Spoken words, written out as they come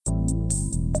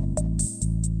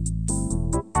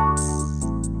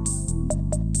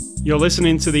You're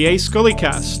listening to the A Scully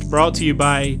Cast, brought to you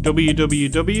by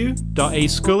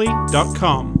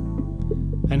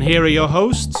www.ascully.com. And here are your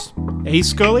hosts, A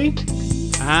Scully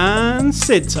and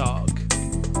Sid Talk.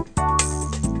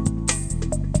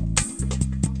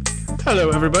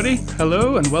 Hello, everybody.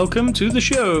 Hello, and welcome to the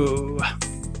show.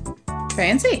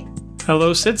 Fancy.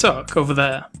 Hello, Sid Talk over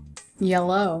there.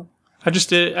 Yellow. I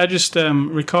just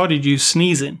recorded you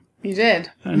sneezing. You did.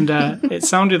 And it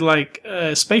sounded like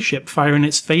a spaceship firing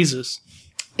its phasers.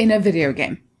 In a video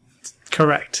game.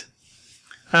 Correct.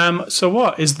 So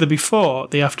what is the before,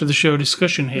 the after the show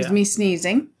discussion here? It was me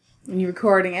sneezing when you were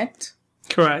recording it.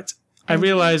 Correct. I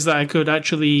realised that I could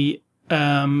actually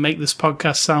make this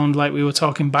podcast sound like we were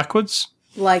talking backwards.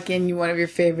 Like in one of your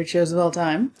favorite shows of all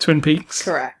time. Twin Peaks.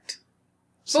 Correct.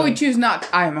 So, but we choose not.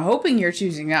 I'm hoping you're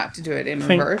choosing not to do it in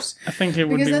reverse. I think it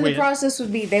would be because then weird. the process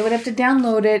would be they would have to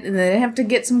download it and then they'd have to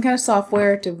get some kind of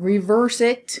software to reverse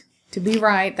it to be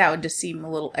right. That would just seem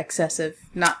a little excessive.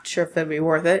 Not sure if that'd be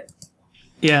worth it.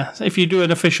 Yeah, if you do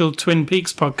an official Twin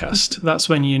Peaks podcast, that's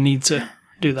when you need to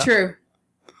do that. True.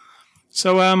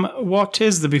 So, what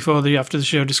is the before the after the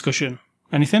show discussion?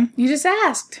 Anything? You just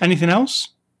asked. Anything else?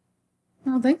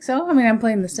 I don't think so. I mean, I'm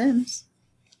playing The Sims.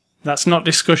 That's not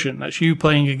discussion. That's you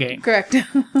playing a game. Correct. All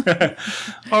right.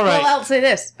 Well, I'll say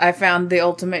this. I found the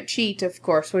ultimate cheat, of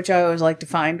course, which I always like to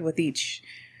find with each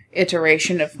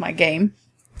iteration of my game.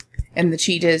 And the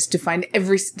cheat is to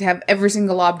have every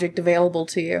single object available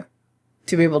to you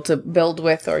to be able to build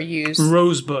with or use.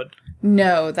 Rosebud.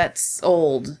 No, that's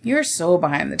old. You're so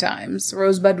behind the times.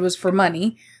 Rosebud was for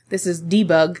money. This is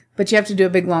debug, but you have to do a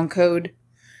big long code.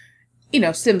 You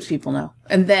know, Sims people know.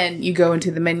 And then you go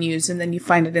into the menus and then you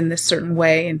find it in this certain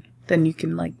way and then you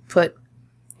can, like, put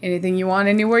anything you want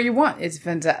anywhere you want. It's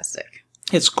fantastic.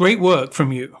 It's great work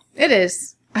from you. It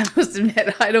is. I must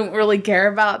admit, I don't really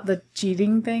care about the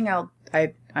cheating thing.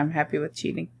 I'm happy with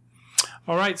cheating.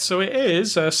 All right, so it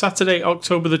is Saturday,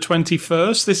 October the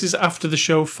 21st. This is after the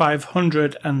show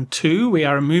 502. We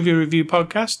are a movie review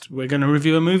podcast. We're going to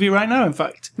review a movie right now, in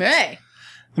fact. Hey!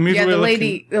 The movie Yeah, the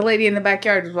lady in the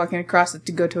backyard was walking across it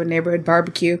to go to a neighborhood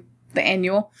barbecue, the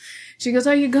annual. She goes,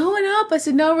 "Are you going up?" I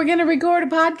said, "No, we're going to record a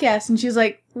podcast." And she's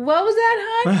like, "What was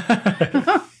that, hon?"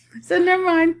 I said, "Never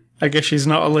mind. I guess she's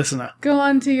not a listener. Go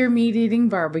on to your meat-eating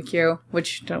barbecue,"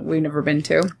 which we've never been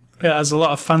to. It has a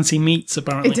lot of fancy meats,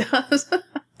 apparently. It does.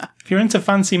 If you're into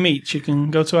fancy meats, you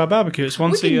can go to our barbecue. It's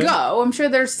once a year. We can go. I'm sure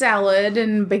there's salad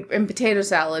and potato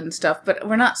salad and stuff, but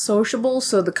we're not sociable,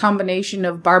 so the combination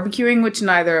of barbecuing, which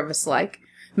neither of us like,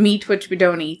 meat, which we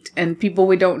don't eat, and people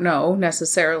we don't know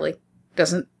necessarily,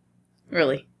 doesn't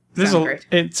really sound great.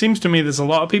 It seems to me there's a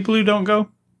lot of people who don't go,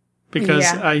 because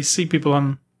Yeah. I see people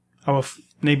on our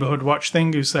neighborhood watch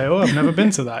thing who say, "Oh, I've never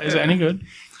been to that. Is it any good?"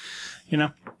 You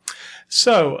know.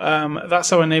 So,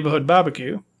 that's our neighborhood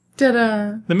barbecue.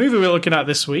 Ta-da! The movie we're looking at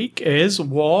this week is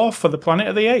War for the Planet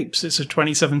of the Apes. It's a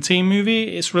 2017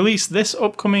 movie. It's released this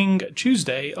upcoming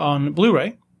Tuesday on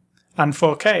Blu-ray and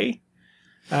 4K,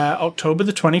 October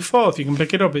the 24th. You can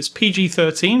pick it up. It's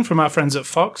PG-13 from our friends at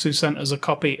Fox, who sent us a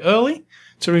copy early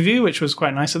to review, which was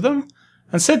quite nice of them.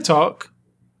 And Sid Talk,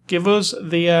 give us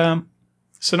the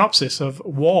synopsis of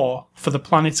War for the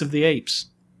Planet of the Apes.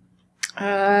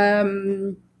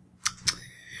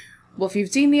 Well, if you've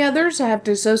seen the others, I have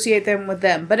to associate them with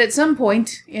them. But at some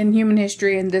point in human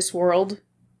history in this world,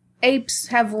 apes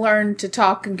have learned to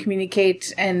talk and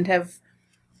communicate and have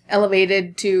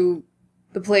elevated to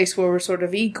the place where we're sort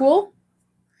of equal.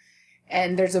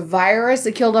 And there's a virus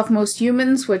that killed off most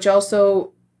humans, which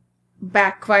also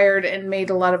backfired and made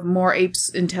a lot of more apes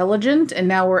intelligent. And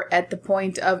now we're at the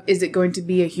point of, is it going to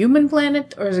be a human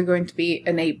planet or is it going to be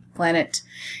an ape planet?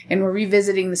 And we're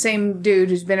revisiting the same dude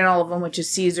who's been in all of them, which is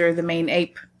Caesar, the main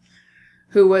ape,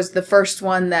 who was the first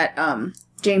one that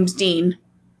James Dean,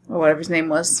 or whatever his name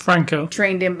was, Franco.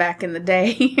 trained him back in the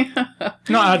day.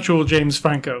 Not actual James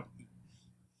Franco.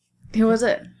 Who was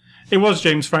it? It was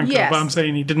James Franco, Yes. but I'm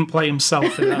saying he didn't play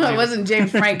himself in that movie. It wasn't James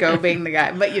Franco being the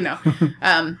guy, but you know.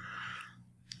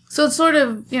 So it's sort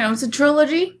of, it's a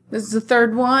trilogy. This is the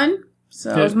third one.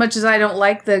 So Yeah. as much as I don't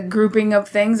like the grouping of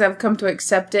things, I've come to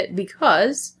accept it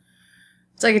because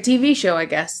it's like a TV show, I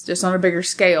guess, just on a bigger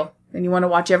scale. And you want to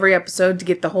watch every episode to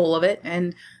get the whole of it.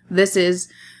 And this is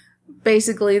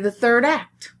basically the third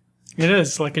act. It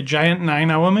is like a giant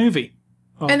 9-hour movie.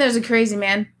 Oh. And there's a crazy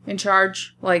man in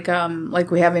charge, like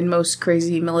we have in most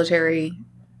crazy military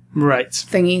Right.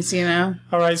 thingies, you know?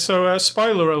 All right, so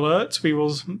spoiler alert.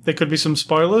 There could be some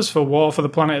spoilers for War for the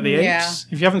Planet of the Apes. Yeah.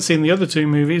 If you haven't seen the other two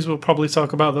movies, we'll probably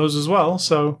talk about those as well.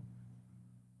 So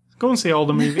go and see all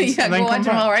the movies. Yeah, and then go come watch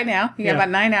them back. all right now. You got Yeah. about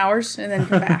 9 hours and then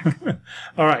come back.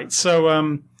 All right, so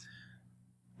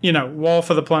War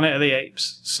for the Planet of the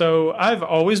Apes. So I've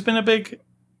always been a big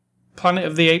Planet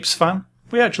of the Apes fan.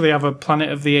 We actually have a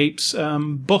Planet of the Apes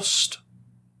bust.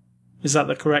 Is that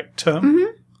the correct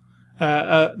term?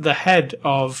 Mm-hmm. The head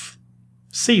of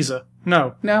Caesar.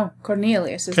 No,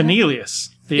 Cornelius.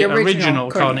 Cornelius. The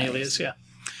original Cornelius. Yeah.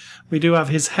 We do have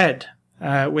his head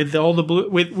with all the blue.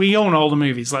 We own all the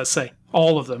movies, let's say.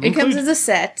 All of them. It comes as a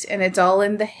set, and it's all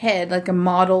in the head, like a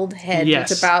modeled head. Yes.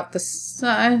 It's about the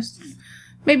size,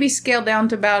 maybe scaled down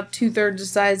to about 2/3 the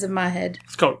size of my head.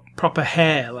 It's got proper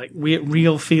hair, like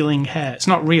real feeling hair. It's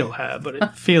not real hair, but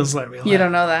it feels like real hair. You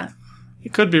don't know that.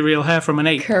 It could be real hair from an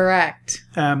ape. Correct.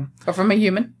 Or from a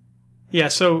human. Yeah,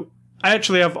 so I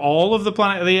actually have all of the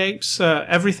Planet of the Apes,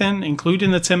 everything,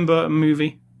 including the Tim Burton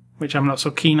movie, which I'm not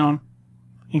so keen on,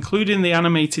 including the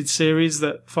animated series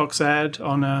that Fox aired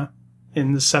on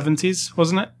in the 70s,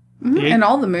 wasn't it? Mm-hmm. And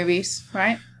all the movies,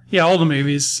 right? Yeah, all the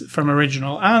movies from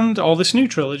original and all this new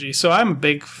trilogy. So I'm a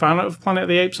big fan of Planet of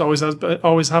the Apes, always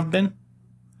have been.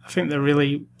 I think they're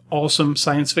really awesome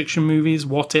science fiction movies,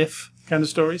 what if kind of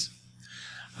stories.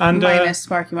 And minus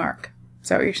Marky Mark. Is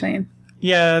that what you're saying?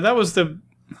 Yeah, that was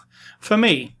for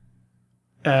me,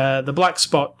 the black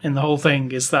spot in the whole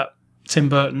thing is that Tim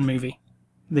Burton movie,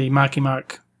 the Marky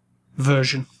Mark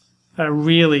version.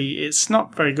 It's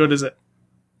not very good, is it?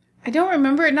 I don't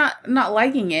remember it not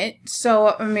liking it,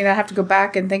 so, I mean, I have to go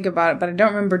back and think about it, but I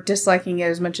don't remember disliking it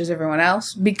as much as everyone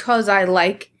else, because I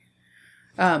like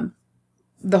the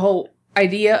whole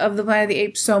idea of the Planet of the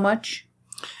Apes so much.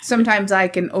 Sometimes I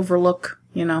can overlook,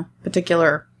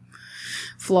 particular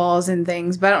flaws in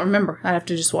things, but I don't remember. I'd have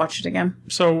to just watch it again.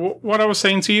 So what I was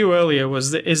saying to you earlier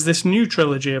was that is this new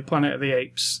trilogy of Planet of the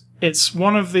Apes, it's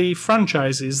one of the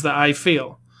franchises that I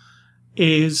feel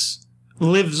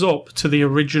lives up to the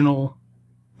original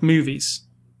movies.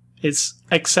 It's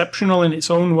exceptional in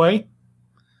its own way.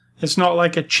 It's not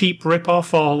like a cheap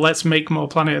rip-off or let's make more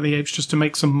Planet of the Apes just to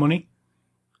make some money.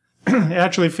 It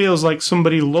actually feels like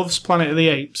somebody loves Planet of the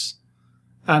Apes,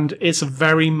 and it's a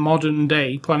very modern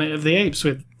day Planet of the Apes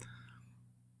with,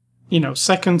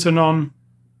 second to none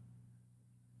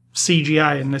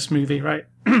CGI in this movie, right?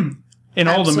 In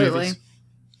all the movies.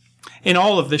 In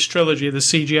all of this trilogy, the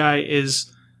CGI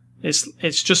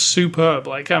it's just superb.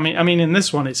 Like, I mean, in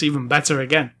this one, it's even better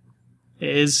again.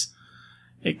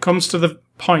 It comes to the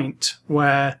point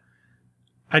where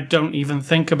I don't even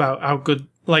think about how good,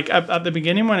 like, at the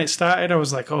beginning when it started, I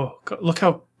was like, oh, God, look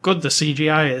how good the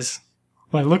CGI is.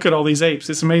 Like, look at all these apes,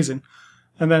 it's amazing.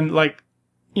 And then, like,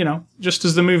 just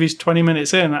as the movie's 20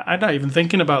 minutes in, I'm not even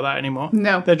thinking about that anymore.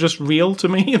 No. They're just real to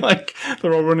me, like,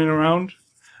 they're all running around.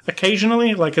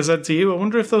 Occasionally, like I said to you, I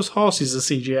wonder if those horses are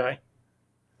CGI.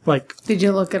 Like, did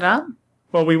you look it up?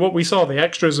 Well, we saw the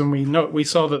extras and we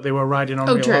saw that they were riding on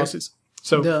real horses.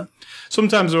 So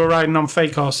sometimes they were riding on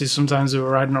fake horses, sometimes they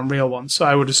were riding on real ones. So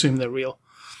I would assume they're real.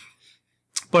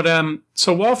 But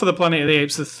so War for the Planet of the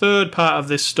Apes, the third part of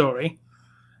this story.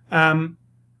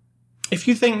 If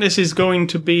you think this is going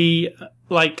to be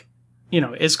like,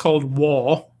 it's called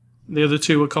War. The other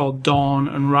two are called Dawn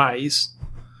and Rise.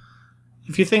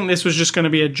 If you think this was just going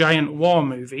to be a giant war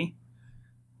movie,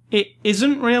 it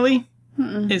isn't really.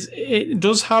 It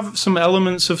does have some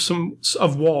elements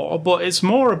of war, but it's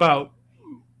more about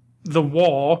the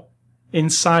war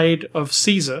inside of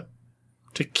Caesar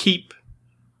to keep.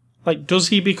 Like, does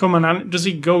he become does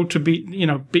he go to be?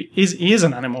 He is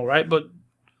an animal, right? But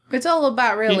it's all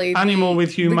about really animal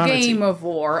with humanity. The game of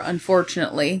war,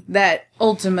 unfortunately, that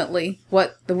ultimately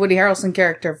what the Woody Harrelson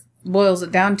character boils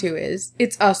it down to is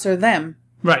it's us or them.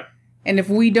 Right. And if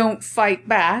we don't fight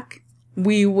back,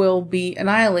 we will be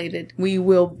annihilated. We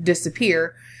will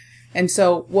disappear. And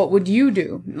so what would you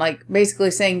do? Like,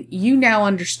 basically saying, you now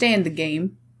understand the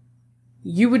game.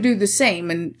 You would do the same.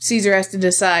 And Caesar has to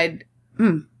decide,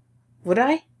 would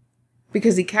I?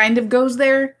 Because he kind of goes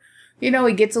there. He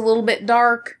gets a little bit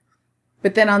dark.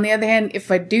 But then on the other hand,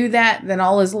 if I do that, then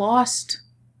all is lost.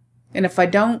 And if I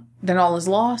don't, then all is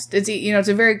lost. It's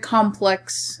a very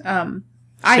complex,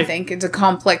 I think it's a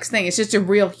complex thing. It's just a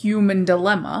real human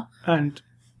dilemma. And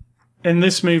in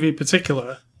this movie in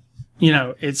particular,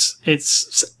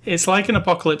 it's like an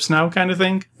Apocalypse Now kind of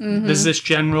thing. Mm-hmm. There's this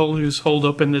general who's holed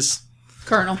up in this...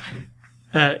 Colonel.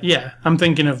 Yeah, I'm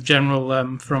thinking of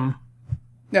General from...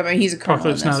 No, but he's a colonel.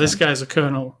 Apocalypse Now. This guy's a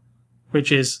colonel,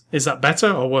 which is that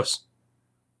better or worse?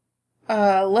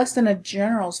 Less than a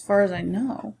general as far as I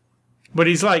know. But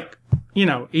he's like,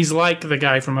 he's like the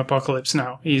guy from Apocalypse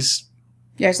Now. He's...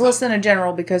 Yeah, it's less than a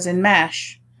general because in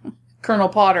MASH, Colonel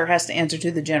Potter has to answer to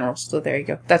the general. So there you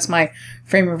go. That's my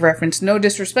frame of reference. No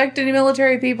disrespect to any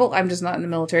military people. I'm just not in the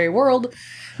military world.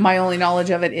 My only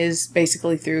knowledge of it is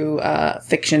basically through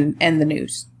fiction and the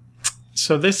news.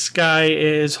 So this guy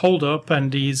is holed up,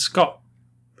 and he's got,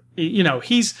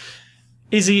 it's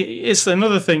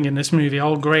another thing in this movie,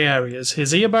 all grey areas.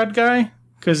 Is he a bad guy?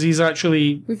 Because he's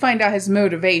actually... We find out his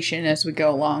motivation as we go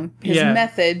along. His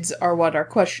methods are what are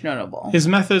questionable. His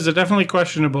methods are definitely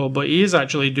questionable, but he is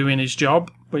actually doing his job,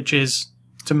 which is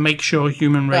to make sure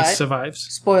human race survives.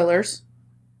 Spoilers.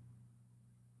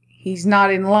 He's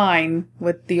not in line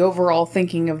with the overall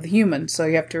thinking of the humans, so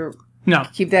you have to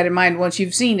keep that in mind once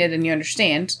you've seen it and you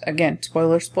understand. Again,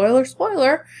 spoiler, spoiler,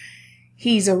 spoiler.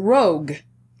 He's a rogue.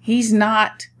 He's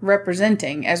not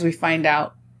representing, as we find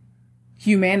out,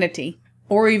 humanity.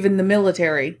 Or even the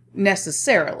military,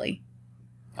 necessarily,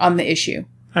 on the issue.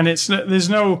 And there's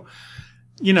no,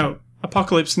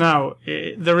 Apocalypse Now,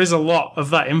 there is a lot of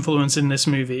that influence in this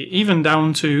movie, even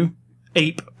down to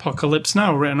Ape Apocalypse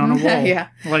Now written on a wall. Yeah.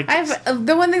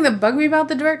 The one thing that bugged me about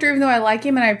the director, even though I like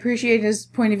him and I appreciate his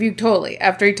point of view totally,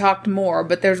 after he talked more,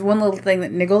 but there's one little thing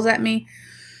that niggles at me.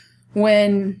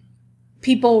 When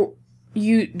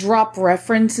you drop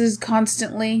references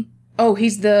constantly. Oh,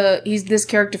 he's this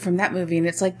character from that movie, and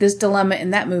it's like this dilemma in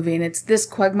that movie, and it's this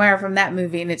Quagmire from that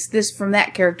movie, and it's this from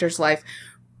that character's life.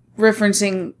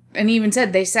 Referencing, and he even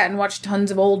said they sat and watched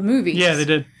tons of old movies. Yeah, they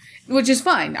did. Which is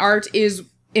fine. Art is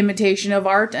imitation of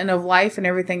art and of life and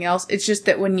everything else. It's just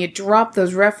that when you drop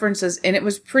those references, and it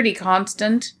was pretty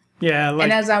constant. Yeah,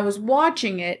 and as I was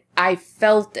watching it, I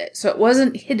felt it. So it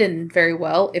wasn't hidden very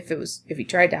well if he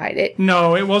tried to hide it.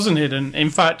 No, it wasn't hidden.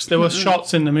 In fact, there were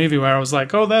shots in the movie where I was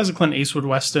like, oh, there's a Clint Eastwood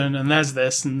Western, and there's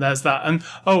this, and there's that. And,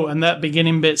 and that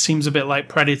beginning bit seems a bit like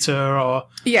Predator, or...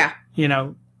 Yeah.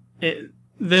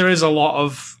 There is a lot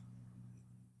of...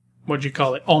 What do you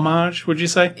call it? Homage, would you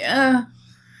say? Yeah.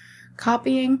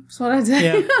 Copying, is what I'd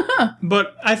say. Yeah.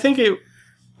 But I think...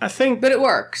 But it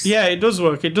works. Yeah, it does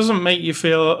work. It doesn't make you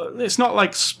feel... It's not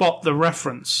like Spot the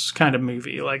Reference kind of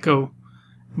movie. Like,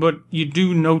 but you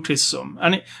do notice some.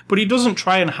 But he doesn't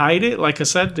try and hide it. Like I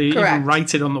said, they even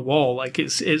write it on the wall. Like,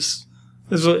 it's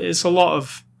a lot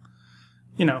of...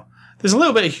 There's a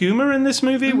little bit of humor in this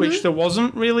movie, which there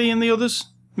wasn't really in the others.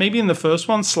 Maybe in the first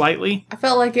one, slightly. I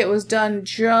felt like it was done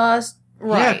just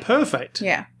right. Yeah, perfect.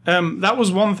 Yeah. That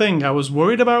was one thing I was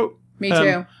worried about. Me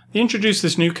too. They introduced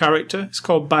this new character. It's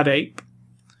called Bad Ape.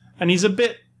 And he's a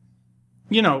bit,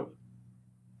 in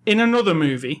another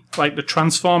movie, like the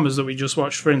Transformers that we just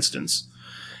watched, for instance,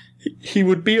 he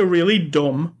would be a really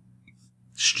dumb,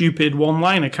 stupid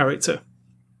one-liner character.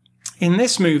 In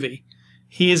this movie,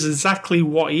 he is exactly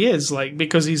what he is,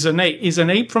 because he's an ape. He's an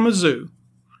ape from a zoo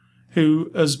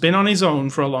who has been on his own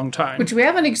for a long time. Which we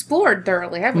haven't explored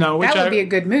thoroughly, have we? No, that would be a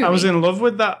good movie. I was in love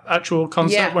with that actual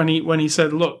concept when he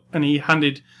said, look, and he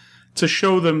handed... To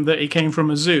show them that he came from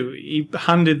a zoo, he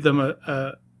handed them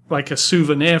a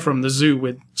souvenir from the zoo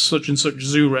with such and such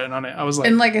zoo written on it. I was like,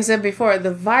 and like I said before,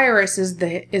 the virus is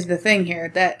the thing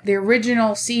here. That the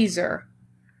original Caesar,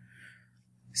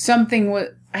 something was,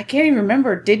 I can't even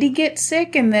remember. Did he get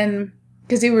sick and then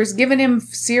because he was giving him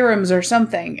serums or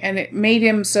something, and it made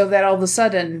him so that all of a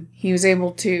sudden he was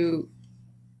able to,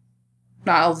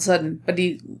 not all of a sudden, but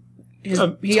he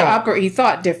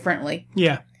thought differently.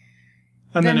 Yeah.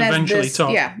 And then eventually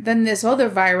talk. Yeah, then this other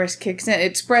virus kicks in.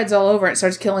 It spreads all over and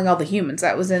starts killing all the humans.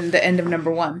 That was in the end of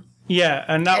number 1. Yeah,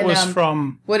 and that was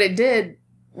from... What it did...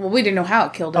 Well, we didn't know how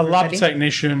it killed everybody. A lab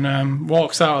technician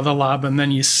walks out of the lab and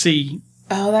then you see...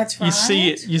 Oh, that's right.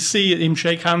 You see him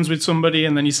shake hands with somebody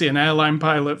and then you see an airline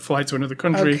pilot fly to another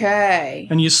country. Okay.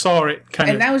 And you saw it kind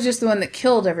of... And that was just the one that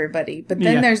killed everybody. But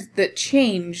then there's that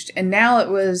changed, and now it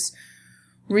was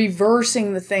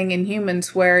reversing the thing in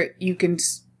humans where you can...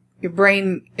 Your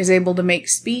brain is able to make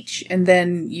speech, and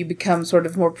then you become sort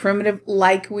of more primitive,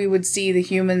 like we would see the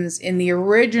humans in the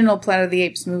original Planet of the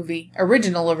Apes movie.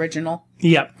 Original.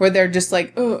 Yeah. Where they're just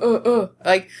like,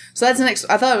 Like, so that's the next...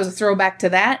 I thought it was a throwback to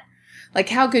that. Like,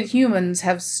 how could humans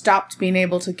have stopped being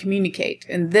able to communicate?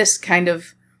 And this kind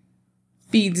of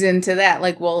feeds into that.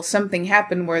 Like, well, something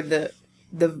happened where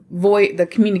the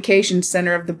communication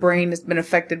center of the brain has been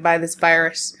affected by this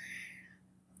virus.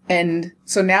 And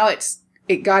so now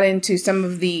it got into some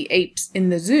of the apes in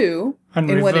the zoo,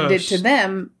 and what it did to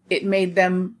them, it made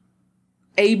them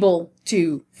able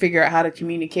to figure out how to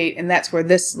communicate, and that's where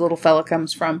this little fella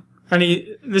comes from. And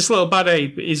this little bad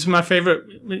ape is my favorite.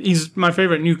 He's my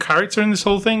favorite new character in this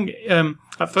whole thing.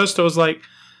 At first, I was like,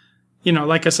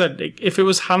 like I said, if it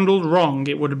was handled wrong,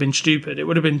 it would have been stupid. It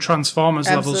would have been Transformers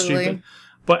level stupid.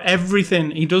 But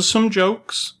everything, he does some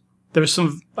jokes, There are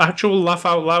some actual laugh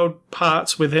out loud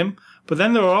parts with him, but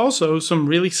then there are also some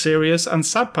really serious and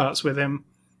sad parts with him.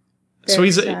 So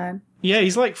he's sad.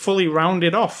 He's like fully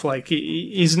rounded off. Like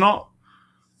he's not.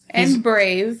 And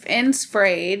brave and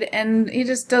sprayed, and he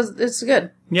just does. It's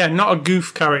good. Yeah, not a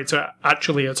goof character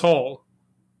actually at all.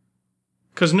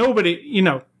 Because nobody,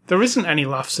 there isn't any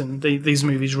laughs in these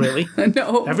movies really.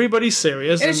 No, everybody's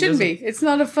serious. And it shouldn't be. It's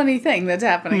not a funny thing that's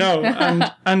happening. No,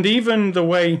 and even the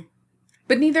way.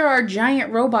 But neither are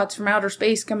giant robots from outer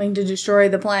space coming to destroy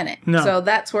the planet. No. So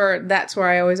that's where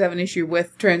I always have an issue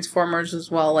with Transformers as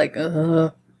well. Like,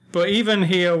 But even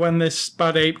here, when this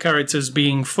bad ape character's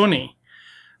being funny,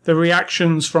 the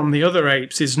reactions from the other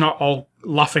apes is not all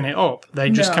laughing it up. They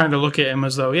just kind of look at him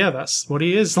as though, yeah, that's what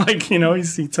he is. Like,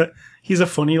 he's a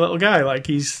funny little guy. Like,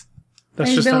 he's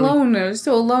just alone.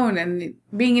 Still alone, and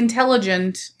being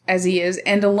intelligent as he is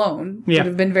and alone would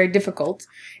have been very difficult.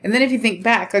 And then if you think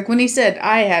back, like when he said,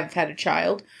 I have had a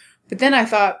child, but then I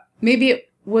thought maybe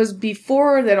it was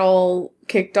before that all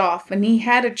kicked off, and he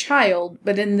had a child,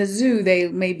 but in the zoo they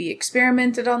maybe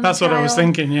experimented on the child. That's what I was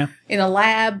thinking, yeah. In a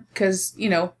lab, because,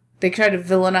 they try to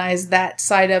villainize that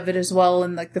side of it as well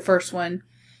in, like, the first one.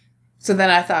 So then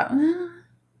I thought,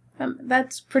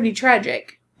 that's pretty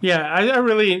tragic. Yeah, I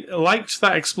really liked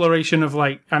that exploration of,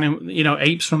 like,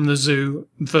 apes from the zoo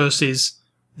versus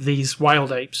these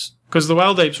wild apes. Because the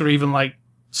wild apes were even, like,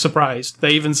 surprised.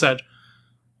 They even said,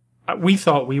 we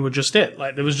thought we were just it.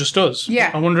 Like, there was just us.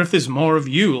 Yeah. I wonder if there's more of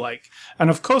you, like... And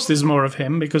of course there's more of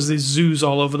him, because there's zoos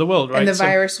all over the world, right? And the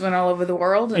virus went all over the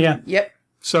world. And, yeah. Yep.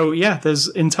 So, yeah, there's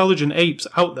intelligent apes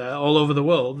out there all over the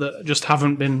world that just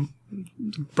haven't been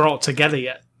brought together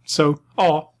yet. So,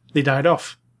 or they died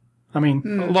off. I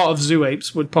mean, a lot of zoo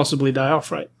apes would possibly die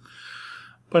off, right?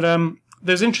 But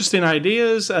there's interesting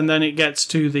ideas, and then it gets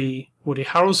to the Woody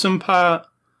Harrelson part,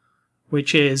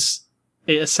 which is,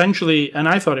 it essentially, and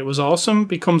I thought it was awesome,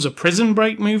 becomes a Prison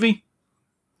Break movie.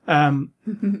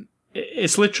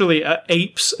 It's literally an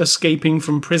apes escaping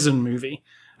from prison movie,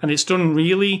 and it's done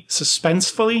really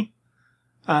suspensefully.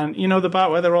 And the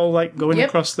part where they're all like going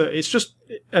across it's just,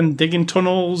 and digging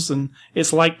tunnels, and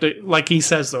it's like like he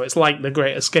says though, it's like The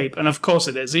Great Escape, and of course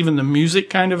it is. Even the music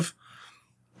kind of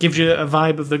gives you a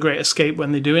vibe of The Great Escape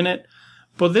when they're doing it.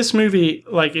 But this movie,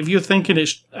 like, if you're thinking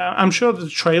I'm sure the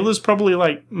trailers probably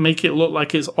like make it look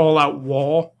like it's all out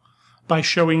war by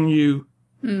showing you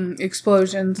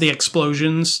explosions. The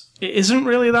explosions. It isn't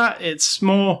really that. It's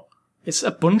more. It's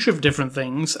a bunch of different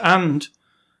things, and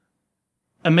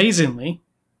amazingly,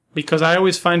 because I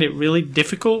always find it really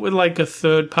difficult with like a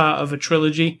third part of a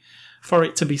trilogy for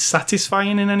it to be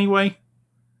satisfying in any way.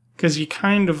 Because you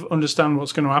kind of understand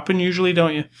what's going to happen usually,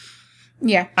 don't you?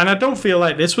 Yeah. And I don't feel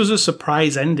like this was a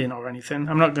surprise ending or anything.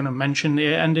 I'm not going to mention the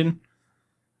ending.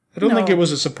 I don't think it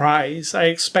was a surprise. I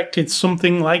expected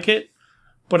something like it,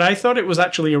 but I thought it was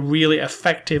actually a really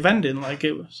effective ending. Like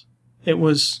it was,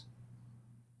 this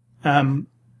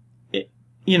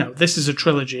is a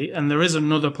trilogy, and there is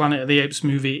another Planet of the Apes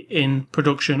movie in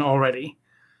production already.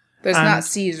 But it's not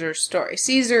Caesar's story.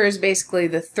 Caesar is basically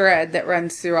the thread that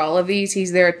runs through all of these.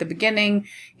 He's there at the beginning.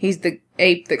 He's the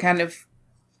ape that kind of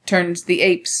turns the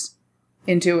apes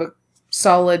into a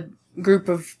solid group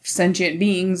of sentient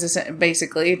beings,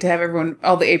 basically, to have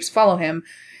all the apes follow him.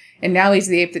 And now he's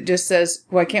the ape that just says,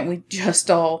 why can't we just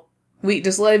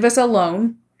leave us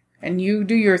alone, and you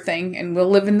do your thing, and we'll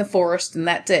live in the forest, and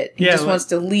that's it. He wants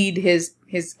to lead his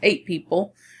ape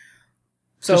people.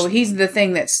 So he's the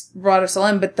thing that's brought us all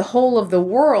in, but the whole of the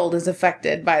world is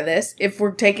affected by this, if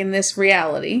we're taking this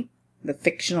reality, the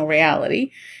fictional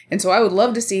reality. And so I would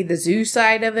love to see the zoo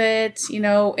side of it,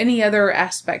 any other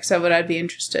aspects of it, I'd be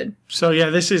interested. So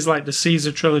yeah, this is like the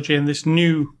Caesar trilogy, and this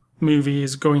new movie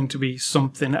is going to be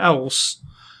something else.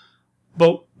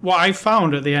 But what I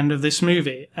found at the end of this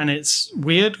movie, and it's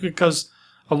weird because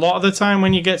a lot of the time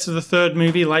when you get to the third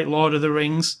movie, like Lord of the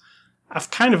Rings,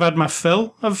 I've kind of had my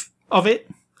fill of it.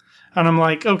 And I'm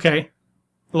like, okay,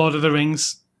 Lord of the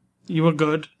Rings, you were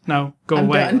good. Now go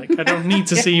away. Done. Like, I don't need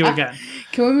to see you again.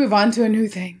 Can we move on to a new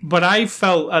thing? But I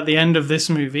felt at the end of this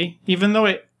movie, even though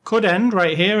it could end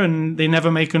right here and they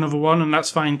never make another one, and that's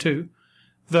fine too,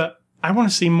 that I want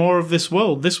to see more of this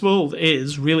world. This world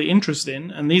is really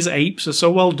interesting, and these apes are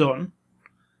so well done.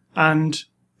 And,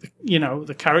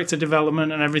 the character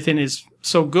development and everything is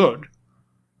so good.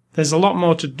 There's a lot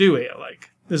more to do here.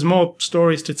 Like, there's more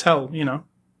stories to tell,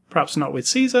 Perhaps not with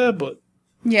Caesar, but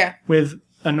with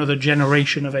another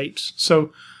generation of apes.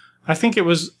 So I think it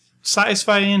was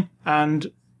satisfying,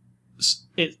 and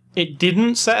it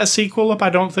didn't set a sequel up, I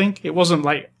don't think. It wasn't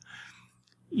like,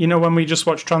 when we just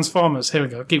watched Transformers. Here we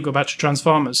go. Go back to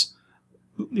Transformers.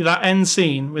 that end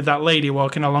scene with that lady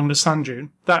walking along the sand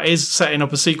dune, that is setting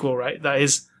up a sequel, right? That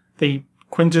is the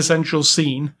quintessential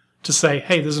scene to say,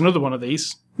 hey, there's another one of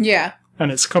these. Yeah.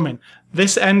 And it's coming.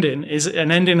 This ending is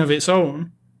an ending of its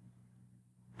own.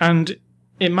 And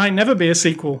it might never be a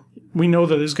sequel. We know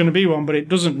that there's going to be one, but it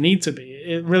doesn't need to be.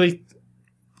 It really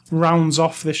rounds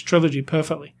off this trilogy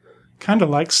perfectly. Kind of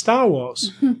like Star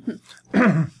Wars.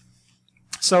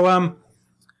 So,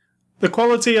 the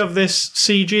quality of this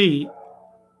CG,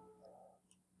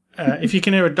 if you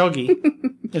can hear a doggy,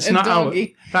 it's not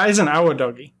doggy. That isn't our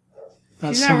doggy.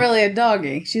 She's not really a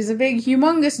doggy. She's a big,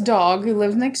 humongous dog who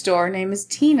lives next door. Her name is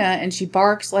Tina, and she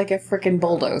barks like a freaking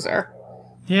bulldozer.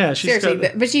 Yeah, she's seriously,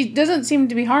 but she doesn't seem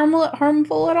to be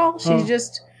harmful at all. She's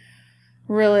just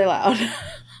really loud.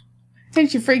 And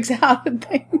she freaks out at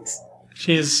things.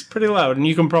 She is pretty loud, and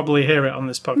you can probably hear it on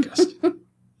this podcast.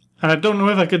 And I don't know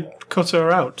if I could cut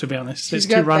her out, to be honest. It's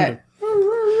too random.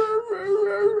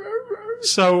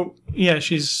 So, yeah,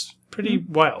 she's pretty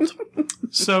wild.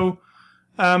 So,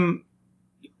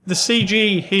 the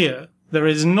CG here, there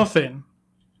is nothing,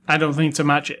 I don't think, to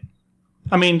match it.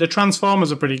 I mean, the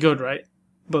Transformers are pretty good, right?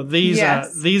 But these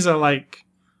are like...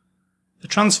 The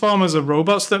Transformers are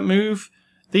robots that move.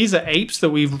 These are apes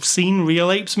that we've seen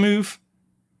real apes move.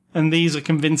 And these are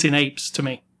convincing apes to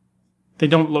me. They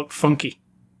don't look funky.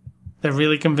 They're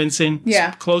really convincing.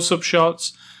 Yeah. Close-up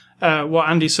shots. What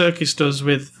Andy Serkis does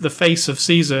with the face of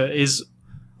Caesar is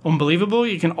unbelievable.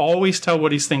 You can always tell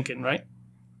what he's thinking, right?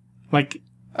 Like...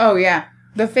 Oh, yeah.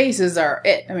 The faces are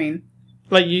it. I mean...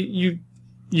 Like,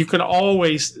 you can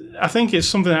always... I think it's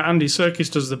something that Andy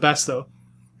Serkis does the best, though.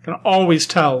 You can always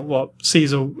tell what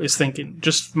Caesar is thinking,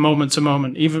 just moment to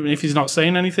moment. Even if he's not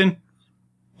saying anything.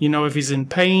 You know if he's in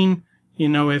pain. You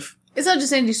know if... It's not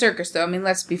just Andy Serkis, though. I mean,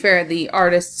 let's be fair. The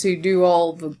artists who do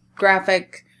all the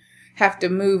graphic have to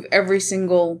move every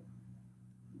single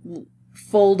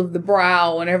fold of the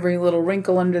brow and every little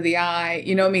wrinkle under the eye.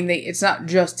 You know, I mean, it's not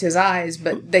just his eyes,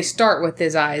 but they start with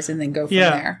his eyes and then go from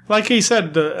there. Like he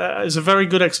said, it's a very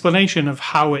good explanation of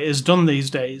how it is done these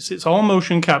days. It's all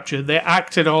motion capture. They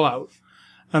act it all out.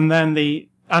 And then the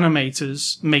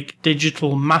animators make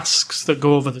digital masks that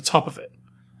go over the top of it.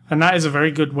 And that is a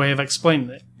very good way of explaining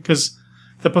it. Because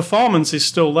the performance is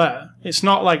still there. It's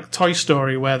not like Toy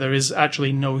Story where there is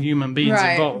actually no human beings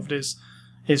involved.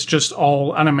 It's just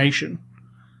all animation.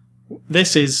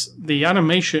 This is the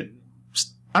animation.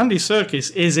 Andy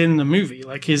Serkis is in the movie.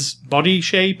 Like his body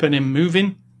shape and him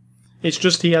moving. It's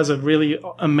just he has a really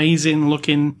amazing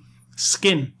looking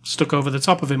skin stuck over the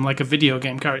top of him like a video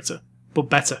game character. But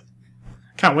better.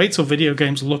 Can't wait till video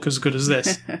games look as good as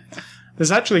this.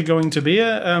 There's actually going to be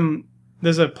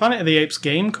there's a Planet of the Apes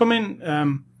game coming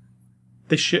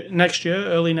next year,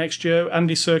 early next year.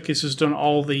 Andy Serkis has done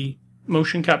all the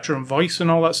motion capture and voice and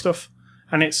all that stuff,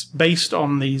 and it's based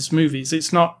on these movies.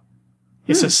 It's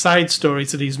a side story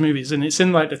to these movies, and it's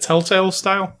in like the Telltale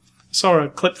style. I saw a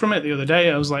clip from it the other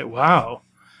day. I was like, wow,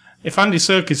 if Andy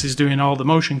Serkis is doing all the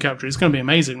motion capture, it's going to be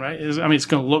amazing, right? It's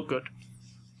going to look good.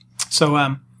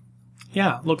 So,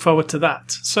 yeah, look forward to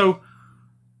that. So,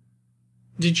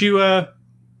 did you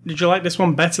like this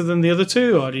one better than the other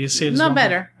two, or do you see it as not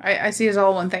better? I see it as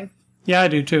all one thing. Yeah, I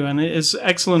do too, and it is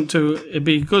excellent it'd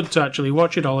be good to actually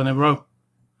watch it all in a row.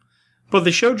 But they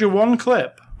showed you one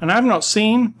clip, and I've not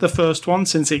seen the first one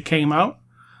since it came out,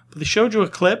 but they showed you a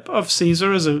clip of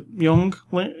Caesar as a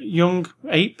young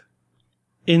ape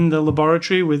in the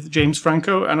laboratory with James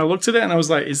Franco, and I looked at it and I was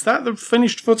like, is that the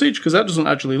finished footage? Because that doesn't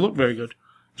actually look very good.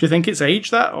 Do you think it's aged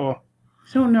that, or...?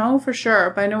 I don't know for sure,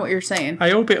 but I know what you're saying.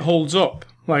 I hope it holds up.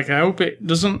 Like, I hope it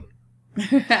doesn't...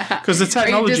 Because the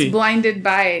technology... Are you just blinded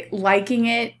by liking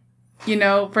it,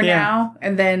 for now?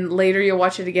 And then later you'll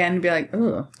watch it again and be like,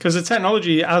 ugh. Because the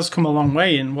technology has come a long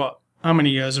way in how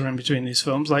many years are in between these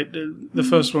films? Like, the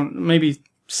first one, maybe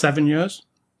 7 years?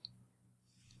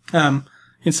 In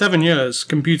 7 years,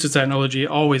 computer technology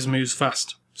always moves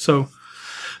fast. So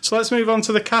let's move on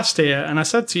to the cast here. And I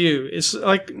said to you, it's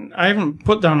like, I haven't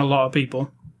put down a lot of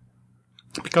people.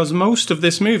 Because most of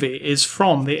this movie is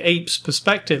from the ape's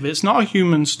perspective. It's not a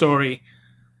human story.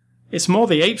 It's more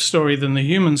the ape story than the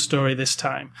human story this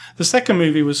time. The second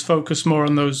movie was focused more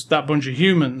on that bunch of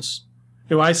humans,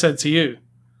 who I said to you,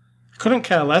 I couldn't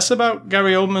care less about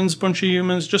Gary Oldman's bunch of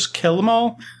humans, just kill them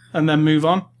all and then move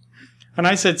on. And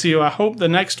I said to you, I hope the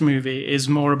next movie is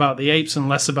more about the apes and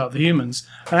less about the humans.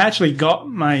 And I actually got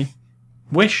my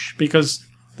wish, because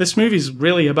this movie's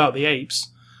really about the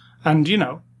apes. And,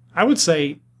 I would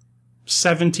say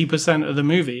 70% of the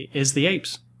movie is the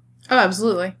apes. Oh,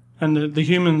 absolutely. And the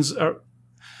humans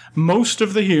most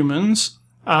of the humans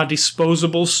are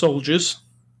disposable soldiers.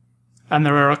 And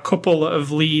there are a couple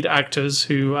of lead actors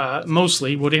who are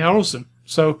mostly Woody Harrelson.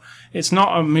 So it's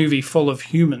not a movie full of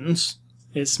humans.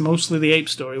 It's mostly the ape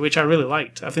story, which I really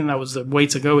liked. I think that was the way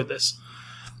to go with this.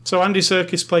 So Andy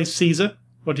Serkis plays Caesar.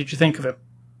 What did you think of him?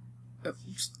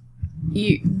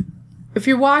 If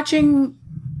you're watching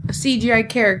a CGI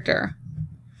character,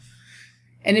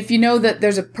 and if you know that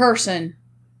there's a person,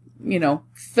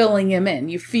 filling him in,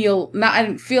 I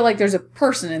didn't feel like there's a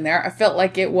person in there. I felt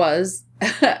like it was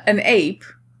an ape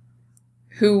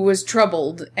who was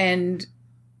troubled, and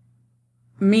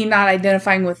me not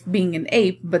identifying with being an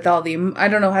ape, but I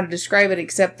don't know how to describe it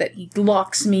except that he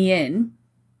locks me in.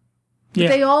 But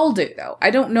they all do, though.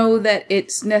 I don't know that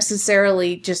it's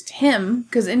necessarily just him,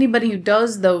 because anybody who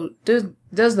does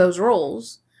those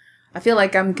roles, I feel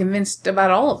like I'm convinced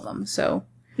about all of them, so.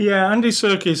 Yeah, Andy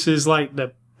Serkis is like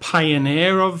the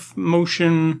pioneer of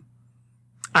motion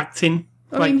acting.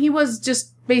 I mean, he was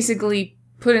just basically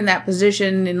put in that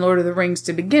position in Lord of the Rings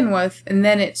to begin with, and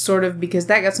then it's sort of, because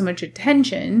that got so much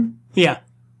attention. Yeah.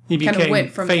 He became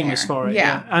went from famous there. for it.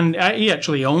 Yeah. And he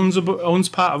actually owns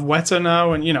part of Weta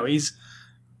now, and,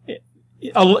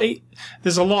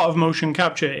 there's a lot of motion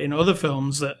capture in other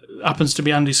films that happens to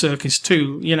be Andy Serkis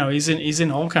too. He's in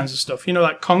all kinds of stuff.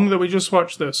 That Kong that we just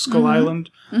watched, the Skull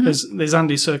Island. Mm-hmm. There's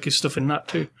Andy Serkis stuff in that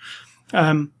too.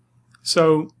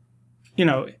 So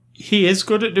he is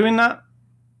good at doing that.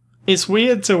 It's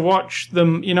weird to watch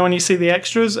them. When you see the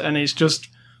extras, and it's just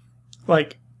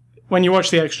like when you watch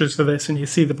the extras for this and you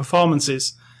see the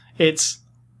performances, it's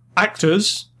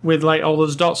actors with like all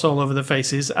those dots all over their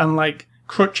faces and like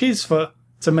crutches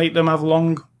to make them have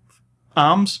long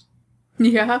arms.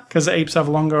 Yeah. Because apes have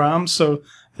longer arms, so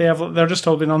they're just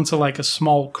holding on to like a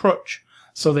small crutch.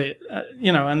 So they,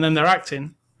 and then they're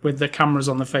acting with the cameras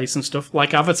on the face and stuff,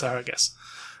 like Avatar, I guess.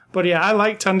 But yeah, I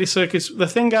liked Andy Serkis. The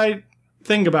thing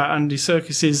about Andy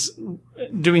Serkis is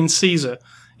doing Caesar.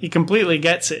 He completely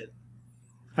gets it.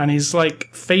 And he's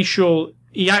like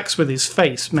he acts with his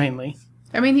face mainly.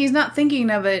 I mean, he's not thinking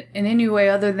of it in any way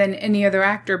other than any other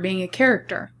actor being a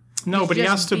character. No, but he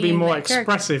has to be more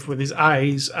expressive with his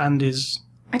eyes and his...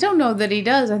 I don't know that he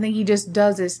does. I think he just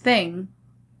does his thing.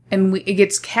 And it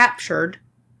gets captured,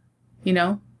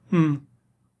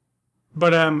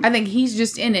 But I think he's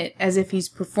just in it as if he's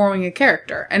performing a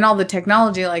character. And all the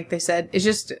technology, like they said, it's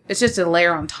just a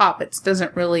layer on top. It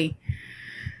doesn't really...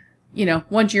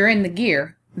 once you're in the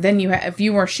gear, then if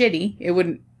you were shitty, it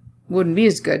wouldn't be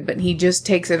as good, but he just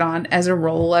takes it on as a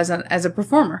role, as a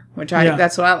performer, which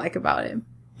that's what I like about him.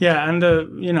 Yeah, and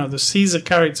the Caesar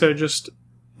character, just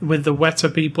with the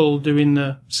Weta people doing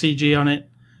the CG on it,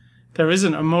 there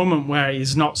isn't a moment where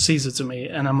he's not Caesar to me,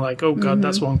 and I'm like, oh god,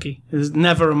 that's wonky. There's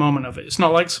never a moment of it. It's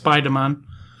not like Spider-Man,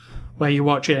 where you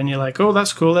watch it and you're like, oh,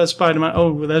 that's cool, there's Spider-Man,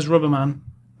 oh, there's Rubber-Man.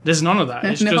 There's none of that.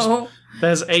 It's just,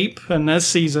 there's Ape, and there's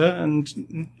Caesar,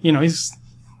 and, he's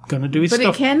gonna do his stuff.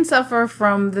 But it can suffer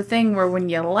from the thing where when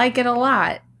you like it a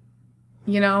lot,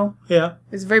 Yeah.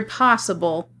 It's very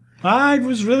possible. I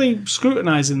was really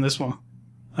scrutinizing this one.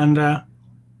 And I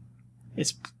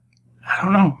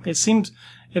don't know.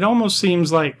 It almost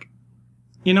seems like,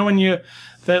 when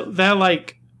they're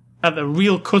like at the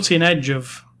real cutting edge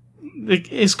of,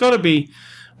 it's got to be,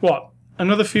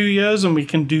 another few years and we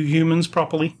can do humans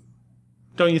properly?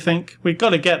 Don't you think? We've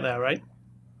got to get there, right?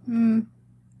 I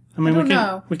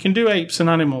mean, we can do apes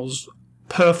and animals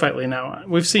perfectly now.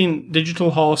 We've seen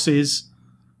digital horses,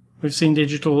 we've seen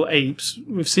digital apes,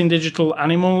 we've seen digital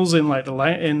animals in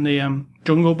the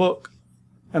Jungle Book,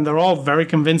 and they're all very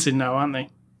convincing now, aren't they?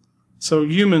 So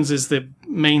humans is the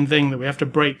main thing that we have to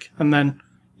break, and then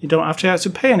you don't have to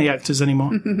pay any actors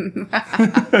anymore. Well,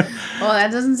 that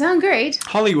doesn't sound great.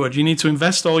 Hollywood, you need to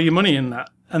invest all your money in that,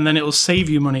 and then it'll save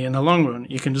you money in the long run.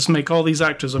 You can just make all these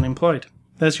actors unemployed.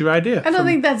 There's your idea. I don't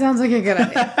think that sounds like a good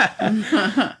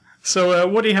idea. So,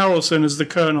 Woody Harrelson as the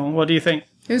Colonel. What do you think?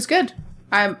 It was good.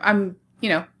 I'm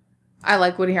I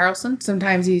like Woody Harrelson.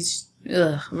 Sometimes he's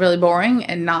really boring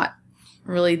and not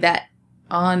really that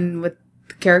on with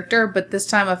the character. But this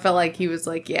time I felt like he was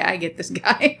like, yeah, I get this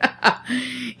guy.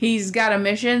 He's got a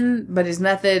mission, but his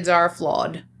methods are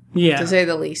flawed. Yeah. To say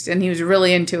the least. And he was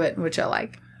really into it, which I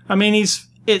like. I mean,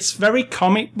 it's very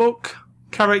comic book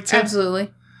character.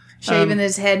 Absolutely. Shaving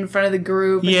his head in front of the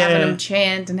group and having him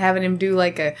chant and having him do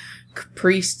like a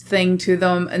priest thing to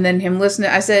them, and then him listening.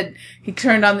 I said he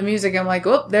turned on the music. I'm like,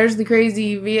 oh, there's the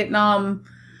crazy Vietnam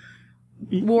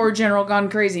War general gone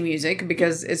crazy music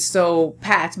because it's so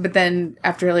pat. But then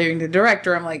after hearing the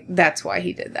director, I'm like, that's why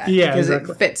he did that. Yeah, because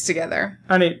exactly. It fits together.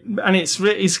 And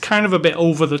it's kind of a bit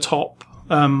over the top,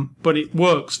 but it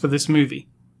works for this movie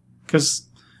because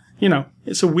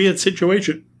it's a weird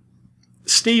situation.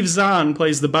 Steve Zahn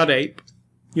plays the bad ape.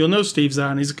 You'll know Steve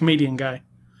Zahn. He's a comedian guy.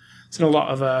 He's in a lot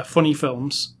of funny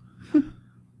films.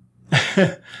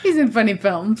 He's in funny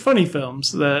films. Funny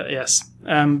films, yes.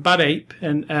 Bad Ape,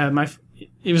 and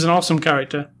he was an awesome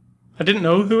character. I didn't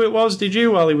know who it was, did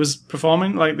you, while he was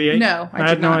performing, like the ape? No, I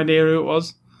had no idea who it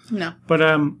was. No. But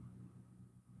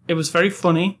it was very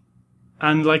funny,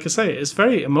 and like I say, it's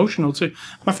very emotional too.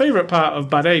 My favourite part of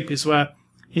Bad Ape is where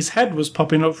his head was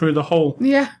popping up through the hole.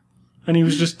 Yeah. And he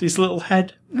was just his little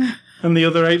head. And the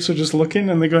other apes were just looking,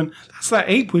 and they're going, "That's that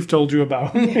ape we've told you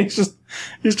about." He's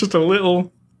just a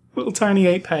little tiny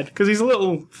ape head, because he's a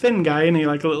little thin guy, isn't he?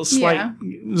 Like a little slight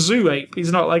zoo ape.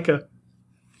 He's not like a.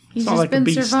 He's just been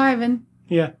surviving.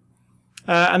 Yeah.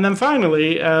 And then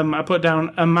finally, I put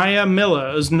down Amaya Miller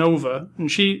as Nova,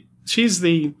 and she's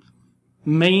the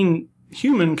main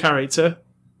human character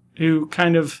who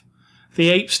kind of the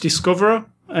apes discover her,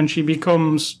 and she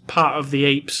becomes part of the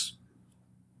apes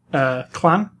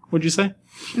clan. Would you say?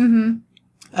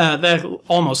 Mm-hmm. They're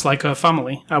almost like her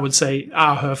family, I would say,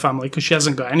 are her family, because she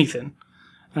hasn't got anything.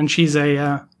 And she's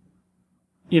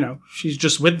she's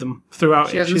just with them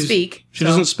throughout. She doesn't speak. She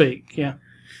doesn't speak, yeah.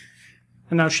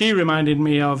 And now she reminded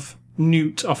me of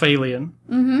Newt off Alien.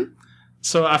 Mm-hmm.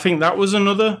 So I think that was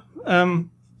another,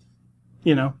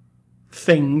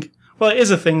 thing. Well, it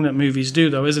is a thing that movies do,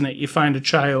 though, isn't it? You find a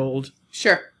child.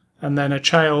 Sure. And then a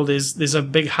child there's a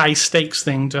big high stakes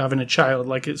thing to having a child,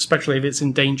 like especially if it's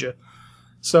in danger.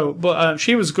 So, but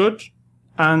she was good,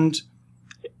 and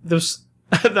there's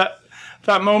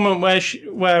that moment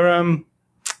where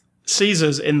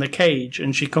Caesar's in the cage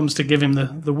and she comes to give him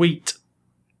the wheat.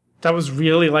 That was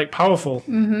really powerful.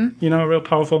 Mm-hmm. A real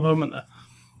powerful moment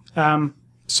there.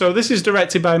 So this is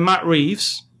directed by Matt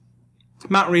Reeves.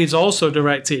 Matt Reeves also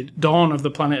directed Dawn of the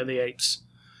Planet of the Apes,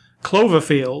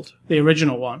 Cloverfield, the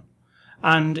original one,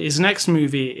 and his next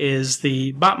movie is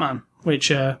the Batman, which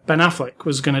Ben Affleck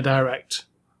was going to direct.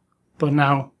 But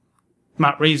now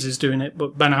Matt Reeves is doing it,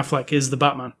 but Ben Affleck is the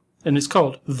Batman. And it's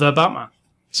called The Batman.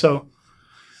 So,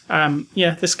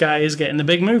 this guy is getting the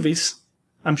big movies.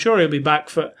 I'm sure he'll be back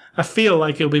I feel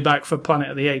like he'll be back for Planet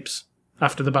of the Apes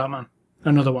after the Batman.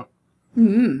 Another one.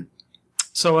 Mm-hmm.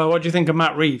 So, what do you think of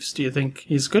Matt Reeves? Do you think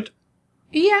he's good?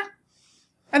 Yeah.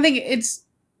 I think it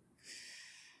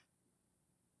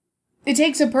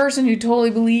takes a person who totally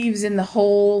believes in the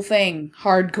whole thing,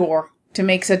 hardcore, to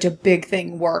make such a big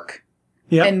thing work.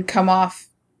 Yep. And come off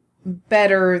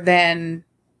better than,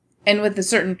 and with a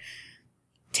certain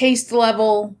taste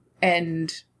level, and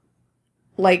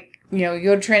you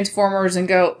go to Transformers and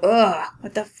go, ugh,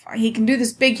 what the fuck? He can do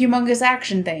this big humongous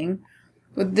action thing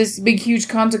with this big huge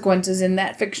consequences in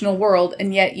that fictional world,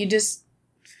 and yet you just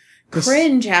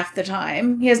cringe half the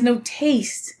time. He has no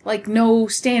taste, no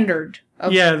standard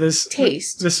of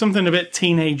taste. There's something a bit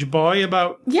teenage boy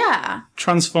about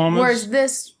Transformers. Whereas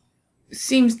this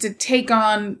seems to take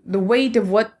on the weight of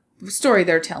what story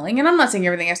they're telling. And I'm not saying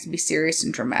everything has to be serious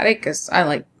and dramatic, because I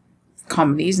like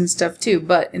comedies and stuff too.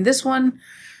 But in this one,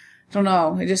 I don't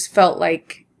know. It just felt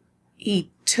like he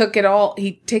takes it all,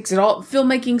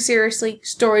 filmmaking seriously,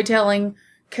 storytelling,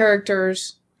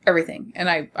 characters, everything. And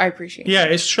I appreciate it. Yeah,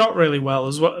 it's shot really well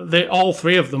as well. All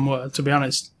three of them were, to be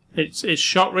honest. It's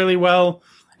shot really well.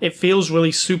 It feels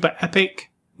really super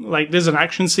epic. There's an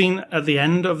action scene at the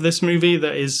end of this movie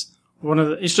that is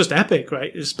it's just epic,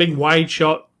 right? It's a big wide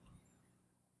shot.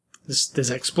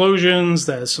 There's explosions,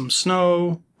 there's some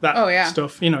snow,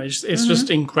 stuff. It's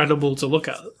just incredible to look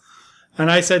at.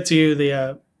 And I said to you,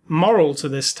 the moral to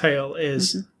this tale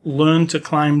is learn to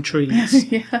climb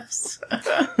trees. Yes.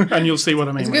 And you'll see what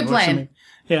I mean. It's a good plan.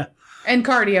 Yeah. And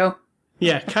cardio.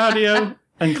 Yeah, cardio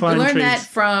and climb trees. You learned that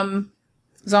from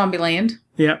Zombieland.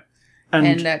 Yeah.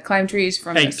 And climb trees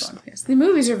from apes. This one. Yes. The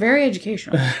movies are very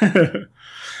educational.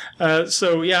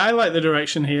 I like the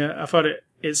direction here. I thought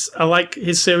I like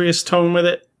his serious tone with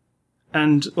it.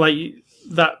 And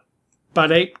that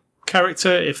Bad Ape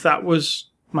character, if that was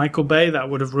Michael Bay, that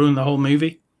would have ruined the whole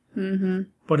movie. Mm-hmm.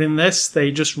 But in this,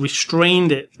 they just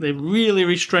restrained it. They really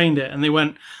restrained it. And they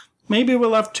went, maybe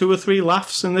we'll have 2 or 3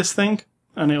 laughs in this thing,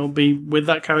 and it'll be with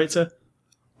that character.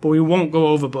 But we won't go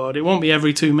overboard. It won't be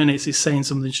every 2 minutes he's saying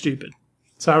something stupid.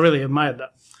 So I really admired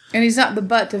that. And he's not the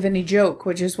butt of any joke,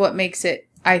 which is what makes it,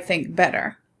 I think,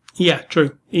 better. Yeah,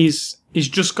 true. He's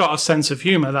just got a sense of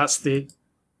humor. That's the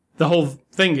whole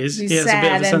thing is he has a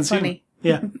bit of a sense of humor.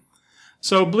 Yeah.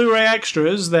 So Blu-ray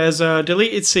extras, there's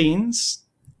deleted scenes.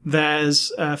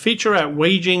 There's a featurette,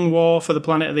 Waging War for the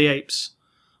Planet of the Apes,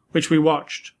 which we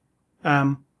watched.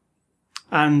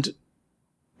 And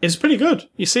it's pretty good.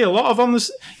 You see a lot of on this.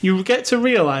 You get to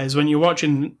realize when you're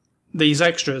watching these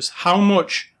extras how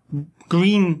much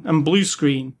green and blue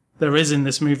screen there is in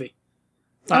this movie.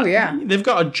 Oh, yeah. They've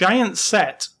got a giant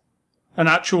set, an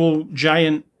actual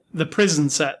giant, the prison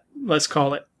set, let's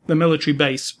call it, the military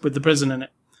base with the prison in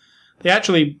it. They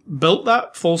actually built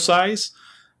that full size,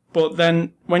 but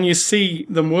then when you see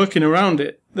them working around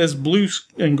it, there's blue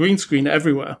and green screen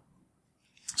everywhere.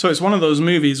 So it's one of those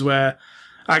movies where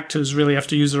actors really have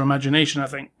to use their imagination, I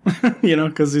think,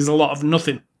 because there's a lot of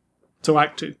nothing to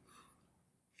act to.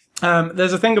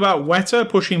 There's a thing about Weta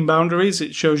pushing boundaries.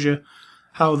 It shows you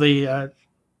how I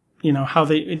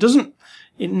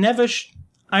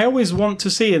always want to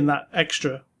see in that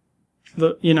extra,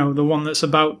 the one that's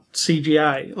about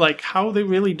CGI, like how they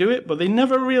really do it, but they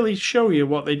never really show you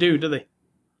what they do they?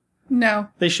 No.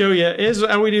 They show you, here's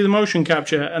how we do the motion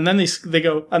capture, and then they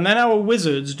go, and then our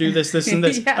wizards do this, and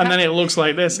this, yeah. and then it looks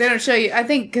like this. They don't show you, I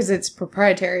think, because it's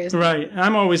proprietary, isn't it? Right.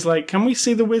 I'm always like, can we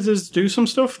see the wizards do some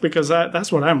stuff? Because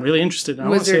that's what I'm really interested in.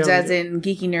 Wizards as in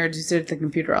geeky nerds who sit at the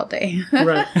computer all day.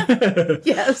 Right.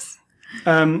 Yes.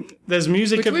 There's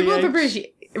music Which of we the both apes.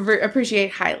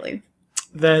 appreciate highly.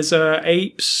 There's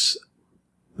apes,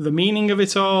 the meaning of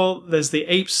it all. There's the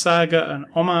Apes saga and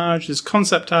homage. There's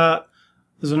concept art.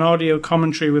 There's an audio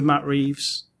commentary with Matt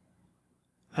Reeves.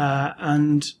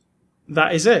 And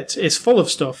that is it. It's full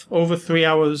of stuff. Over 3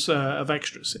 hours of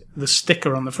extras. The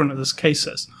sticker on the front of this case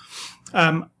says.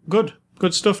 Good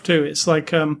stuff too. It's like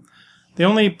the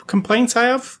only complaint I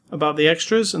have about the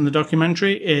extras and the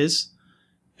documentary is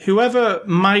whoever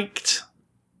mic'd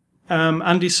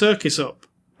Andy Serkis up,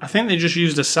 I think they just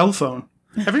used a cell phone.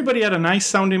 Everybody had a nice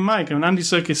sounding mic, and Andy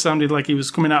Serkis sounded like he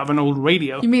was coming out of an old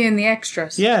radio. You mean in the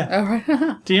extras? Yeah. Oh,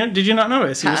 right. Did you not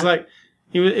notice? He was like,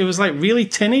 it was like really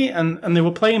tinny, and they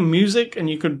were playing music, and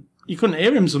you couldn't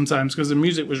hear him sometimes because the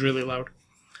music was really loud.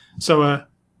 So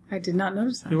I did not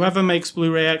notice that. Whoever makes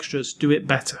Blu-ray extras, do it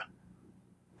better,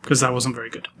 because that wasn't very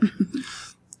good.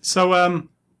 So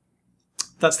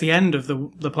that's the end of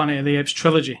the Planet of the Apes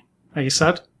trilogy. Are you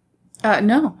sad?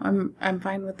 No, I'm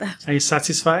fine with that. Are you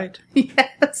satisfied?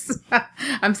 Yes.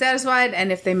 I'm satisfied,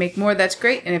 and if they make more, that's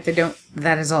great, and if they don't,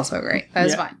 that is also great. That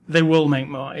is fine. They will make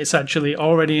more. It's actually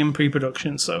already in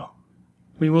pre-production, so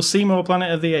we will see more Planet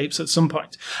of the Apes at some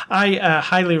point. I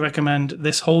highly recommend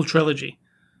this whole trilogy.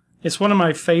 It's one of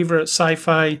my favorite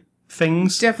sci-fi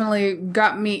things. Definitely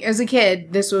got me, as a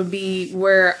kid, this would be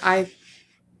where I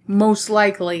most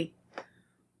likely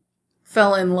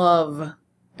fell in love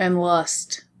and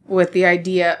lust with the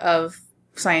idea of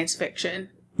science fiction.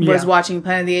 Was watching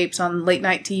Planet of the Apes on late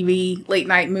night TV, late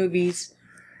night movies.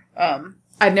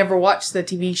 I'd never watched the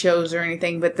TV shows or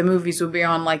anything, but the movies would be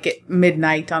on like at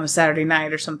midnight on a Saturday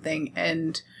night or something.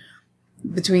 And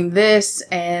between this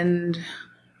and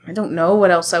I don't know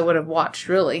what else I would have watched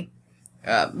really.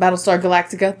 Battlestar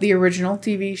Galactica, the original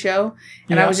TV show.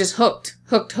 And I was just hooked.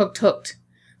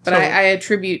 But I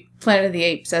attribute Planet of the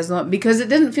Apes as the one, because it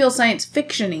didn't feel science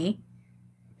fiction-y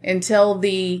until in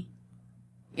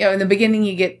the beginning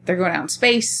they're going out in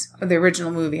space, or the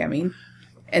original movie, I mean.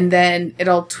 And then it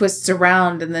all twists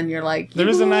around, and then you're like, you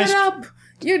blew it up!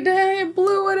 You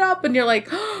blew it up! And you're like,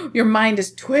 oh, your mind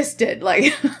is twisted.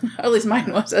 Like, at least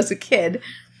mine was as a kid.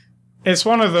 It's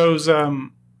one of those, the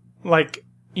M.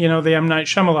 Night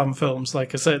Shyamalan films,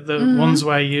 like I said, the ones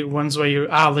where you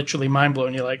are literally mind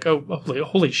blown. You're like, oh,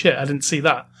 holy shit, I didn't see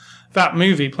that. That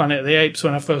movie, Planet of the Apes,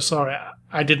 when I first saw it,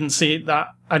 I didn't see that.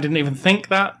 I didn't even think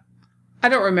that. I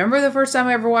don't remember the first time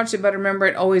I ever watched it, but I remember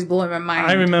it always blowing my mind.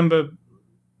 I remember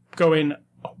going,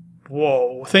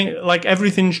 whoa,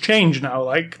 everything's changed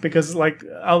now, because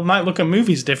I might look at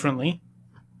movies differently,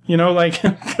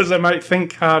 because I might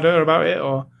think harder about it,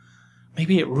 or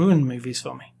maybe it ruined movies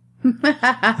for me.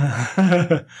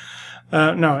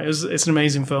 No, it's an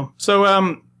amazing film.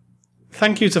 So,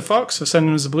 thank you to Fox for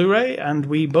sending us a Blu-ray, and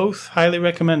we both highly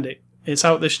recommend it. It's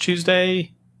out this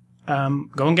Tuesday.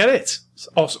 Go and get it. It's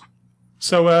awesome.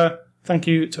 So, thank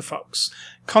you to Fox.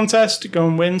 Contest, go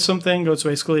and win something. Go to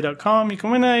ascully.com. You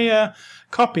can win a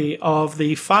copy of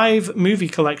the 5-movie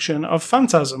collection of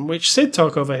Phantasm, which Sid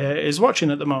Talk over here is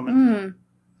watching at the moment.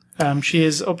 She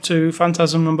is up to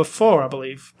Phantasm number 4, I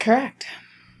believe. Correct.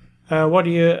 How do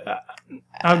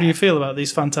you feel about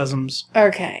these Phantasms?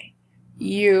 Okay.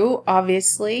 You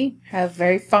obviously have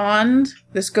very fond...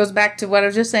 This goes back to what I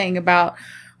was just saying about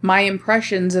my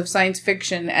impressions of science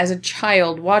fiction as a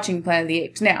child watching Planet of the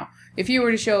Apes. Now, if you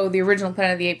were to show the original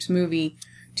Planet of the Apes movie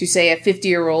to, say, a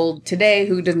 50-year-old today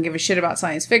who doesn't give a shit about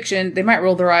science fiction, they might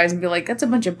roll their eyes and be like, that's a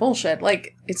bunch of bullshit.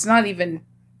 Like, it's not even...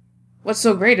 What's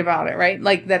so great about it, right?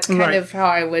 Like, that's kind of how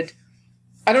I would...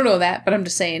 I don't know that, but I'm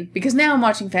just saying. Because now I'm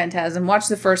watching Phantasm, watch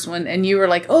the first one, and you were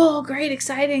like, oh, great,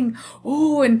 exciting.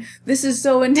 Oh, and this is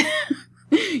so...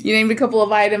 You named a couple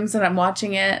of items and I'm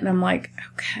watching it and I'm like,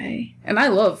 okay. And I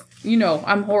love,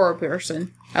 I'm a horror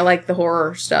person. I like the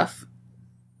horror stuff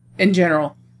in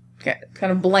general.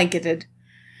 Kind of blanketed.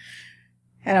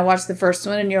 And I watched the first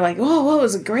one and you're like, oh, what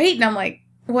was it great? And I'm like,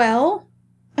 well,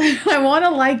 I want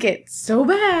to like it so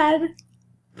bad,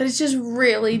 but it's just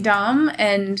really dumb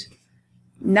and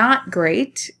not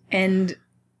great. And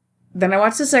then I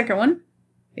watched the second one.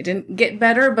 It didn't get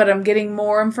better, but I'm getting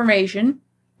more information.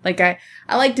 Like, I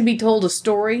like to be told a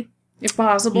story, if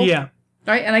possible. Yeah.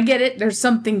 Right? And I get it. There's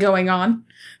something going on.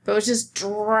 But it was just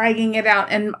dragging it out.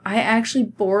 And it actually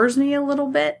bores me a little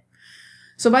bit.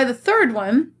 So by the third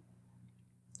one,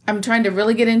 I'm trying to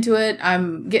really get into it.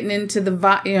 I'm getting into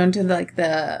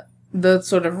the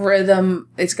sort of rhythm.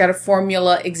 It's got a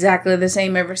formula exactly the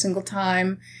same every single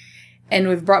time. And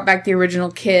we've brought back the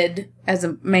original kid as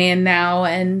a man now.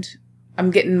 And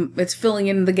it's filling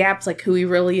in the gaps, like who he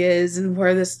really is and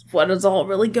what is all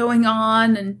really going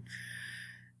on. And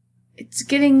it's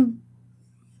getting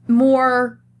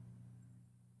more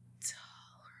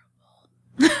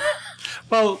tolerable.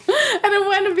 Well, I don't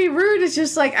want to be rude. It's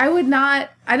just like, I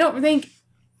don't think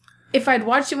if I'd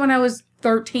watched it when I was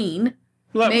 13,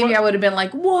 maybe I would have been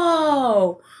like,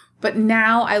 whoa. But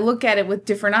now I look at it with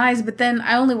different eyes. But then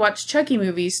I only watched Chucky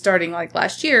movies starting like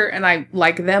last year, and I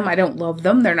like them. I don't love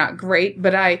them. They're not great.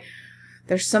 But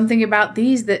there's something about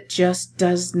these that just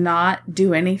does not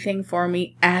do anything for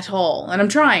me at all. And I'm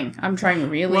trying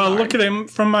really hard. Well, look at him.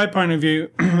 From my point of view,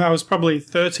 I was probably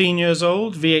 13 years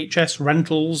old. VHS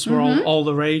rentals were all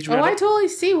the rage. Oh, I totally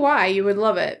see why you would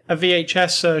love it. A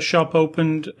VHS shop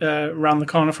opened around the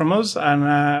corner from us, and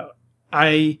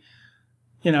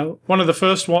one of the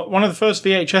first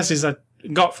VHSs I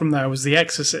got from there was The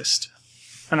Exorcist.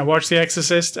 And I watched The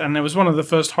Exorcist, and it was one of the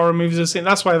first horror movies I've seen.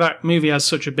 That's why that movie has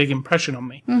such a big impression on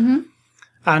me. Mm-hmm.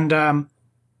 And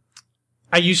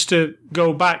I used to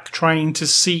go back trying to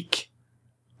seek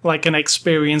like an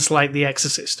experience like The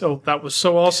Exorcist. Oh, that was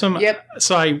so awesome. Yep.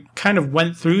 So I kind of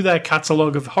went through their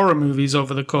catalogue of horror movies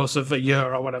over the course of a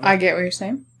year or whatever. I get what you're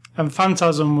saying. And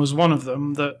Phantasm was one of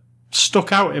them that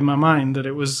stuck out in my mind, that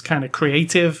it was kind of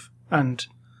creative, and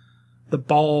the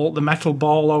metal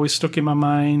ball always stuck in my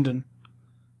mind. And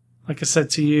like I said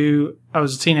to you, I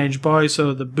was a teenage boy,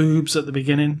 so the boobs at the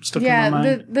beginning stuck in my mind.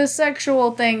 Yeah, the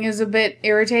sexual thing is a bit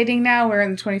irritating now. We're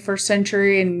in the 21st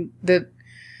century, and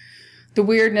the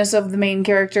weirdness of the main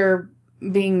character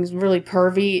being really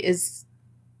pervy it's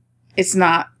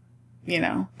not,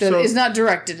 it's not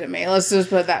directed at me. Let's just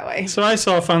put it that way. So I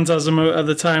saw Phantasm at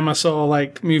the time. I saw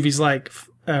like movies like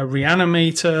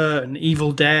Reanimator and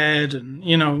Evil Dead, and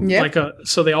Yep.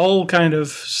 so they all kind of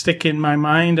stick in my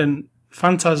mind, and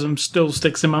Phantasm still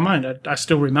sticks in my mind. I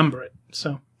still remember it.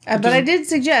 So, but I did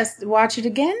suggest watch it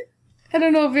again. I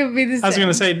don't know if it would be the same. I was going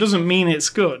to say, it doesn't mean it's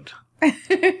good.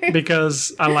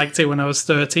 Because I liked it when I was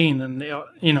 13, and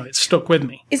it stuck with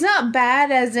me. It's not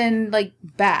bad as in like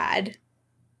bad.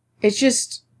 It's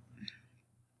just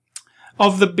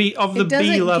of the B level.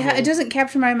 It doesn't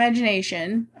capture my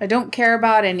imagination. I don't care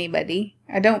about anybody.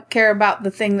 I don't care about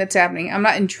the thing that's happening. I'm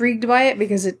not intrigued by it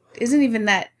because it isn't even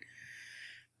that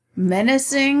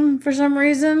menacing for some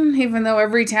reason, even though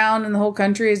every town in the whole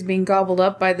country is being gobbled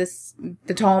up by the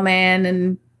tall man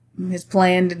and his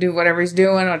plan to do whatever he's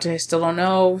doing, which I still don't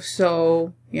know.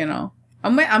 So,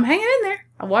 I'm hanging in there.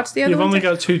 I'll watch the other You've one. only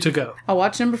got 2 to go. I'll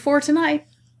watch number 4 tonight.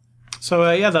 So,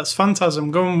 that's Phantasm.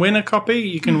 Go and win a copy.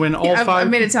 You can win all 5. I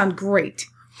made it sound great.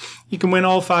 You can win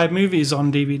all 5 movies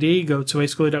on DVD. Go to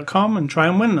ascully.com and try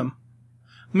and win them.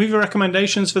 Movie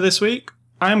recommendations for this week.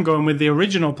 I am going with the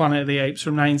original Planet of the Apes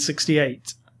from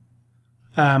 1968.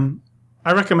 I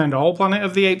recommend all Planet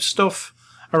of the Apes stuff.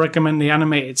 I recommend the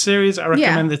animated series. I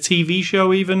recommend the TV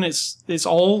show even. It's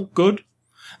all good.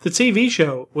 The TV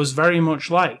show was very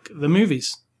much like the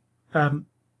movies.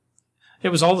 It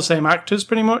was all the same actors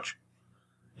pretty much.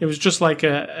 It was just like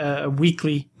a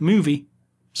weekly movie.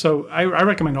 So I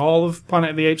recommend all of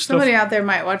Planet of the Apes stuff. Somebody out there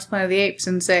might watch Planet of the Apes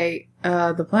and say,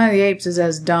 the Planet of the Apes is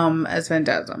as dumb as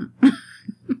Phantasm.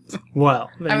 Well,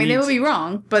 they would be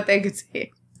wrong, but they could say it.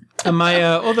 And my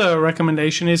other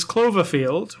recommendation is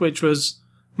Cloverfield, which was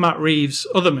Matt Reeves'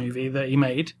 other movie that he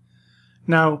made.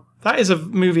 Now, that is a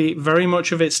movie very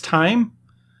much of its time,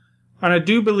 and I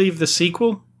do believe the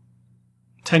sequel,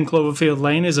 10 Cloverfield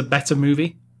Lane, is a better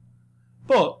movie.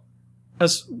 But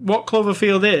as what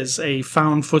Cloverfield is, a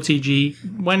found footage,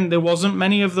 when there wasn't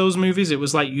many of those movies, it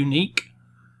was like unique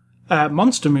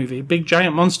monster movie, big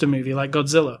giant monster movie like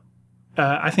Godzilla.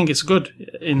 I think it's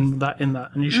good in that,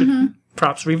 and you should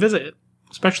perhaps revisit it,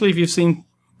 especially if you've seen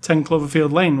 10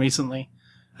 Cloverfield Lane recently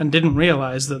and didn't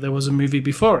realize that there was a movie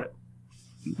before it.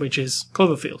 which is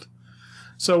Cloverfield.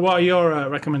 So what are your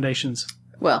recommendations?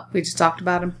 Well, we just talked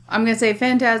about them. I'm going to say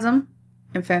Phantasm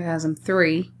and Phantasm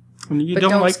 3. And you But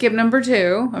don't skip number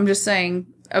 2. I'm just saying,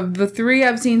 of the 3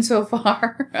 I've seen so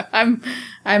far,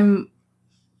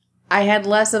 I had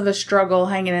less of a struggle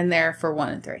hanging in there for 1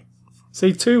 and 3.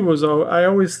 See, 2 was... I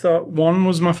always thought 1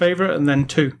 was my favourite and then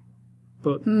 2.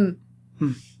 But...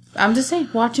 I'm just saying,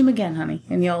 watch them again, honey,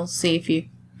 and you'll see if you...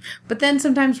 But then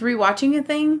sometimes rewatching a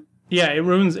thing... Yeah, it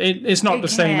ruins... It's not the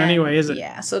same anyway, is it?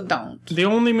 Yeah, so don't. The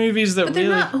only movies that But they're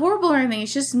not horrible or anything.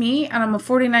 It's just me, and I'm a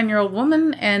 49-year-old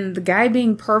woman, and the guy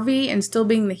being pervy and still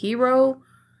being the hero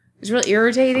is really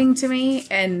irritating to me,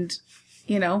 and...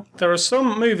 There are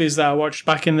some movies that I watched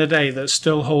back in the day that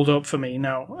still hold up for me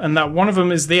now. And that one of them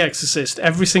is The Exorcist.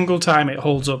 Every single time it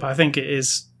holds up. I think it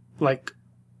is,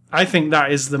 I think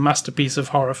that is the masterpiece of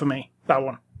horror for me. That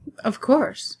one. Of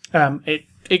course.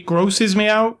 It grosses me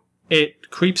out.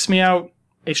 It creeps me out.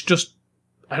 It's just,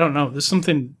 I don't know. There's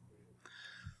something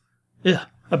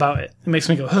about it. It makes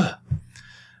me go, huh.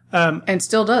 And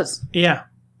still does. Yeah.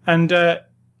 And...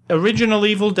 Original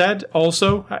Evil Dead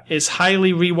also is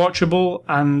highly rewatchable,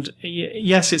 and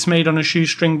yes, it's made on a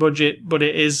shoestring budget, but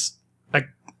it is I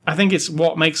think it's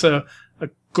what makes a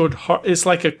good it's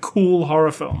like a cool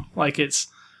horror film. Like it's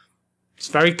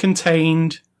very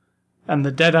contained, and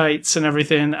the deadites and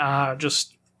everything are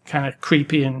just kind of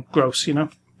creepy and gross,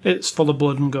 It's full of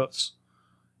blood and guts.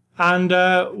 And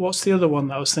what's the other one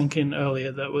that I was thinking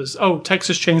earlier that was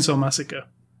Texas Chainsaw Massacre.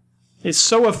 It's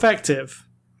so effective.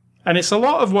 And it's a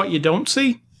lot of what you don't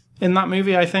see in that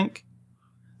movie, I think,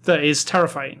 that is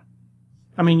terrifying.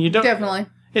 I mean, you don't... Definitely.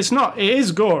 It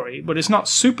is gory, but it's not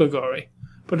super gory.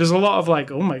 But there's a lot of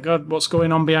oh my God, what's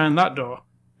going on behind that door?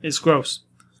 It's gross.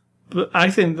 But I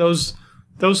think those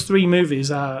 3 movies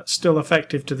are still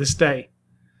effective to this day.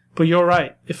 But you're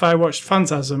right. If I watched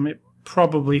Phantasm, it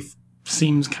probably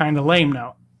seems kind of lame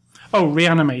now. Oh,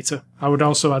 Reanimator. I would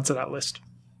also add to that list.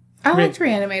 I liked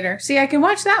Reanimator. See, I can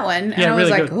watch that one, and I was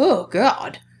really like, oh,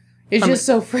 God. It's just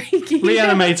so freaky.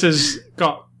 Reanimator's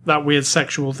got that weird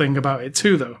sexual thing about it,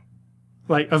 too, though.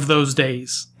 Of those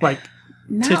days. Not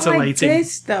titillating. Like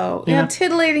this, though. Yeah,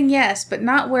 titillating, yes, but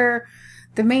not where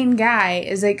the main guy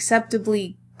is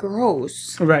acceptably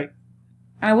gross. Right.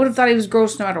 And I would have thought he was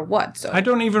gross no matter what, so. I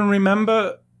don't even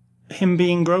remember him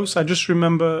being gross. I just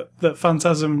remember that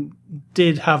Phantasm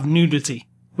did have nudity,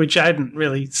 which I hadn't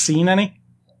really seen any.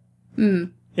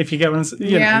 If you get what I'm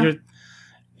saying.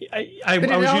 I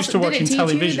was used to watching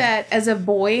television. Did it teach you that as a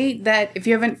boy, that if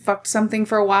you haven't fucked something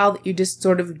for a while, that you just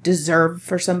sort of deserve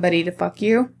for somebody to fuck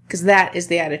you? Because that is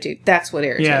the attitude. That's what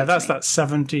irritates me. Yeah, that's that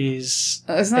 70s.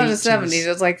 It's not 80s. the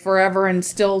 70s. It's forever and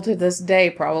still to this day,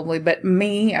 probably. But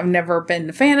me, I've never been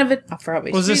a fan of it. I'll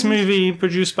probably Was this movie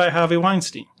produced by Harvey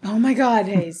Weinstein? Oh my God,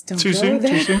 Hayes. Don't Too go soon?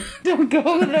 there. Too soon? Don't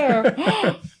go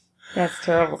there. That's a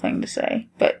terrible thing to say.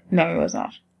 But no, it was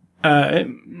not. It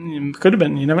could have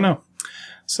been. You never know.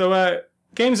 So,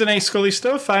 Games and A Scully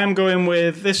stuff. I am going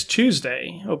with this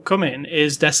Tuesday, upcoming,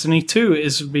 is Destiny 2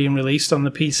 is being released on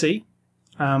the PC.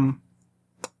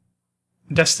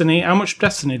 Destiny, how much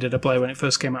Destiny did I play when it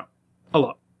first came out? A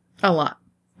lot. A lot.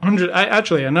 100.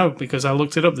 I know because I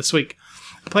looked it up this week.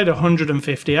 I played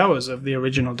 150 hours of the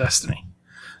original Destiny.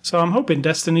 So I'm hoping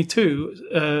Destiny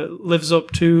 2 lives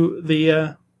up to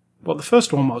the what the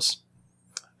first one was.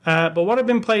 But what I've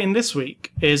been playing this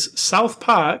week is South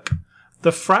Park,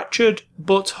 The Fractured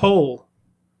But Whole,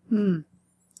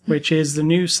 which is the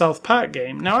new South Park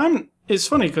game. Now, it's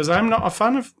funny because I'm not a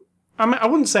fan of... I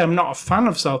wouldn't say I'm not a fan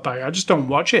of South Park, I just don't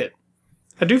watch it.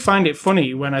 I do find it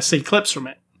funny when I see clips from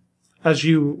it, as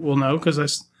you will know,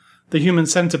 because the Human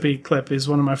Centipede clip is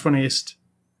one of my funniest...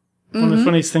 One of the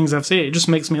funniest things I've seen. It just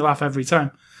makes me laugh every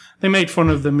time. They made fun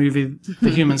of the movie The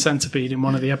Human Centipede in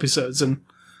one of the episodes, and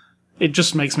it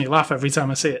just makes me laugh every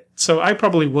time I see it. So I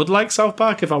probably would like South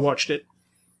Park if I watched it.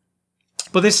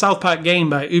 But this South Park game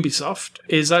by Ubisoft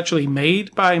is actually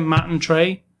made by Matt and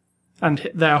Trey and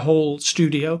their whole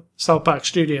studio, South Park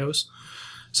Studios.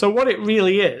 So what it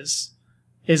really is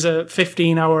a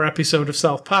 15-hour episode of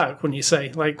South Park, when you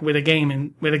say, with a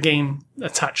game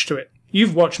attached to it.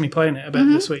 You've watched me playing it a bit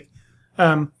this week.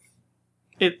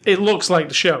 It looks like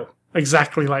the show,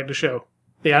 exactly like the show.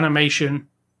 The animation,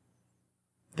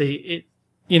 it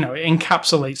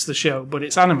encapsulates the show, but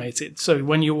it's animated. So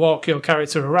when you walk your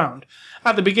character around,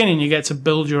 at the beginning you get to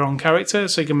build your own character,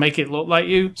 so you can make it look like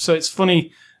you. So it's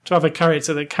funny to have a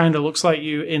character that kind of looks like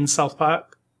you in South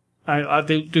Park. I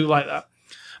do like that.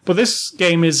 But this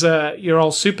game is you're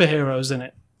all superheroes in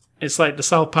it. It's like the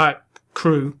South Park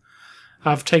crew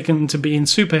have taken to being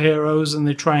superheroes, and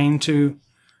they're trying to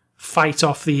fight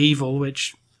off the evil,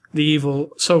 which the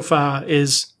evil so far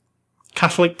is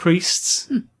Catholic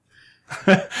priests.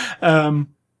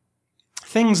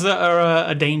 Things that are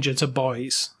a danger to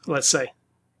boys, let's say.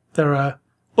 There are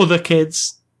other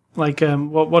kids, like,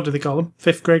 what do they call them?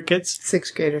 5th grade kids?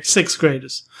 6th graders. 6th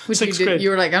graders. Which you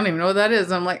were like, I don't even know what that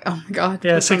is. I'm like, oh my god.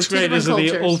 Yeah, 6th graders are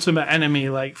the ultimate enemy,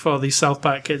 like, for these South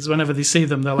Park kids. Whenever they see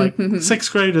them, they're like,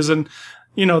 6th graders. And,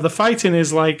 you know, the fighting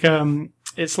is like,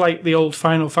 it's like the old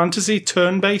Final Fantasy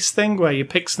turn-based thing where you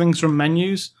pick things from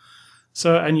menus.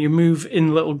 So, and you move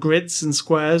in little grids and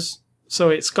squares. So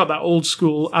it's got that old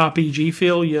school RPG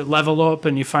feel. You level up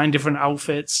and you find different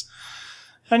outfits.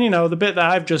 And, you know, the bit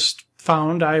that I've just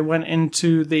found, I went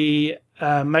into the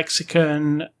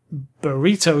Mexican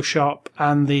burrito shop,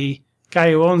 and the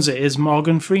guy who owns it is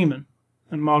Morgan Freeman.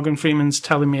 And Morgan Freeman's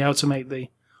telling me how to make the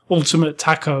ultimate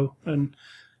taco. And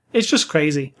it's just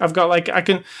crazy. I've got, like,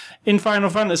 in Final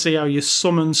Fantasy, how you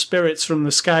summon spirits from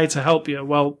the sky to help you.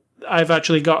 Well, I've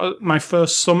actually got my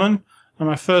first summon. And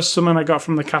my first summon I got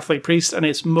from the Catholic priest, and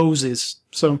it's Moses.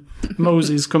 So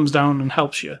Moses comes down and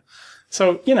helps you.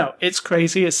 So, you know, it's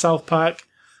crazy. It's South Park.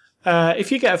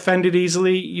 If you get offended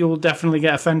easily, you'll definitely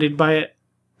get offended by it.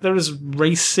 There is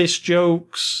racist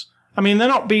jokes. I mean, they're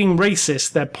not being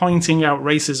racist. They're pointing out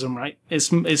racism, right? It's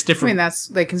different. I mean,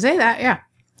 they can say that, yeah.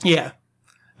 Yeah.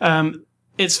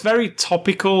 It's very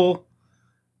topical.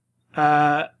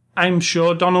 I'm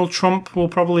sure Donald Trump will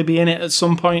probably be in it at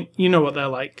some point. You know what they're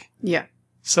like. Yeah.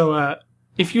 So,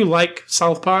 if you like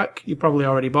South Park, you probably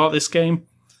already bought this game.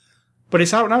 But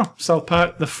it's out now. South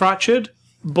Park, The Fractured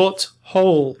But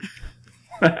Whole.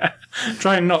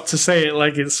 Trying not to say it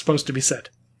like it's supposed to be said.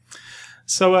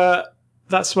 So,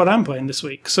 that's what I'm playing this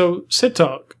week. So, Sid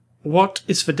Talk, what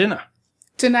is for dinner?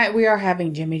 Tonight we are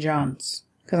having Jimmy John's.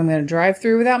 Because I'm going to drive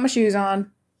through without my shoes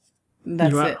on.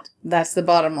 That's it. That's the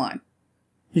bottom line.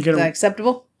 Is that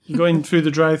acceptable? You're going through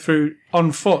the drive-thru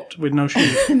on foot with no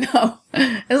shoes? No.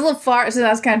 It's a little far, so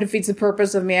that kind of defeats the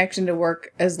purpose of me actually to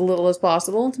work as little as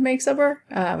possible to make supper.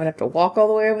 I would have to walk all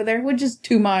the way over there, which is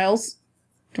 2 miles.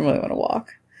 Don't really want to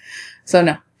walk. So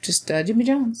no, just Jimmy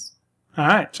John's. All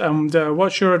right. And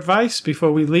what's your advice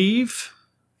before we leave?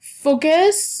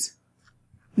 Focus.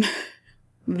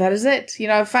 That is it. You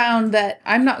know, I've found that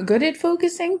I'm not good at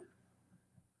focusing.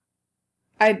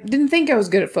 I didn't think I was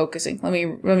good at focusing. Let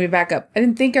me back up. I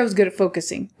didn't think I was good at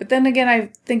focusing. But then again, I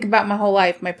think about my whole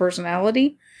life, my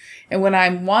personality. And when I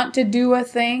want to do a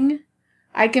thing,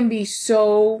 I can be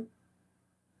so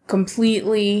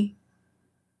completely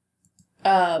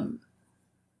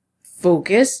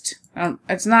focused.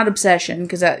 It's not obsession,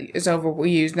 because that is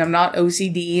overused. And I'm not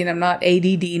OCD, and I'm not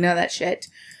ADD, none of that shit.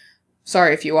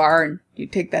 Sorry if you are, and you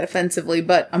take that offensively,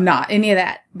 but I'm not any of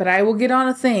that. But I will get on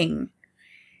a thing.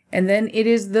 And then it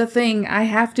is the thing I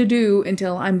have to do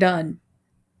until I'm done.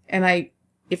 And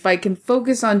if I can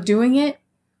focus on doing it,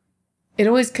 it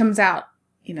always comes out,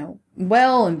 you know,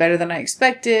 well and better than I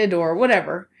expected or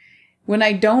whatever. When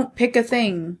I don't pick a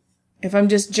thing, if I'm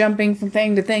just jumping from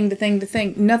thing to thing to thing to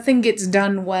thing, nothing gets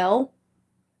done well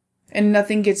and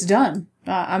nothing gets done.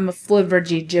 I'm a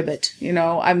flibberty-gibbet, you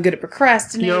know, I'm good at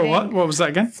procrastinating. You're what? What was that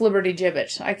again?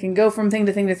 Flibberty-gibbet. I can go from thing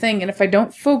to thing to thing, and if I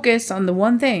don't focus on the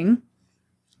one thing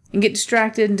and get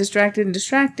distracted and distracted and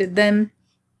distracted, then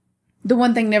the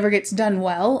one thing never gets done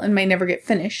well and may never get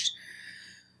finished.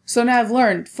 So now I've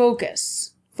learned,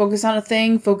 focus. Focus on a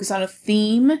thing, focus on a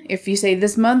theme. If you say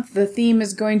this month, the theme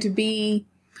is going to be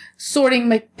sorting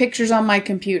my pictures on my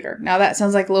computer. Now that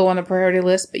sounds like low on the priority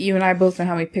list, but you and I both know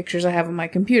how many pictures I have on my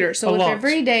computer. So with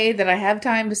every day that I have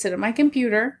time to sit at my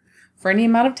computer for any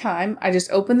amount of time, I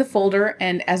just open the folder,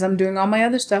 and as I'm doing all my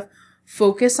other stuff,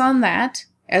 focus on that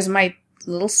as my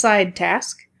little side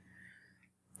task.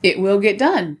 It will get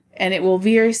done, and it will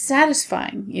be very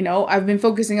satisfying. You know, I've been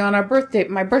focusing on my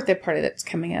birthday party that's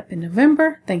coming up in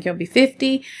November. Thank you, I'll be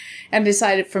 50, and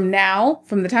decided from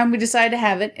the time we decide to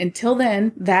have it until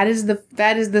then, that is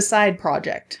the side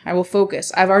project. I will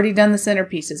focus. I've already done the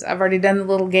centerpieces. I've already done the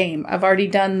little game. I've already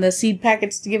done the seed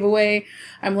packets to give away.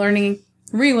 I'm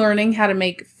relearning how to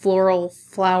make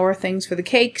flower things for the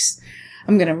cakes.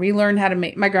 I'm gonna relearn how to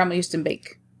make. My grandma used to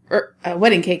bake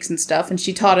wedding cakes and stuff, and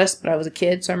she taught us, but I was a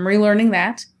kid, so I'm relearning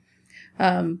that.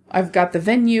 I've got the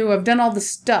venue, I've done all the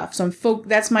stuff, so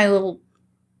that's my little,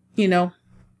 you know,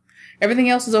 everything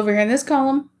else is over here in this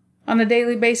column on a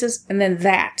daily basis, and then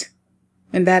that.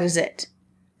 And that is it.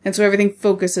 And so everything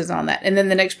focuses on that. And then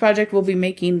the next project will be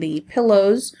making the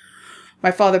pillows.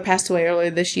 My father passed away earlier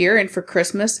this year, and for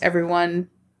Christmas, everyone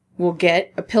will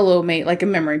get a pillow made, like a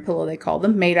memory pillow they call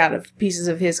them, made out of pieces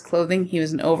of his clothing. He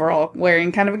was an overall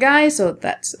wearing kind of a guy, so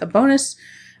that's a bonus.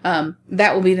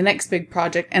 That will be the next big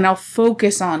project, and I'll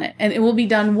focus on it, and it will be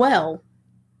done well.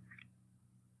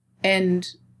 And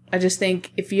I just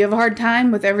think if you have a hard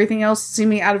time with everything else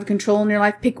seeming out of control in your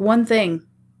life, pick one thing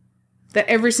that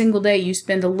every single day you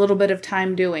spend a little bit of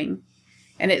time doing.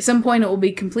 And at some point it will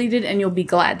be completed and you'll be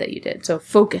glad that you did. So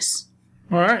focus.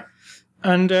 All right.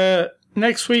 And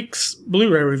next week's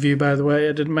Blu-ray review, by the way,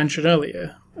 I didn't mention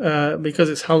earlier, because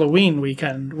it's Halloween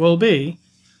weekend, will be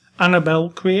Annabelle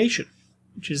Creation,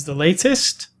 which is the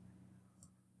latest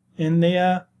in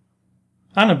the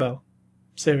Annabelle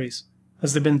series.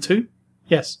 Has there been 2?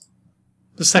 Yes.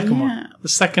 The second one. The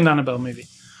second Annabelle movie,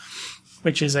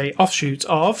 which is a offshoot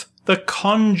of The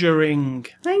Conjuring.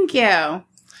 Thank you.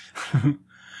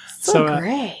 So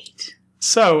great.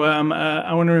 So,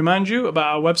 I want to remind you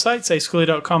about our websites,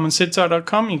 ascully.com and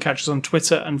sidtalk.com. You can catch us on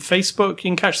Twitter and Facebook. You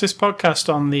can catch this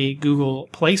podcast on the Google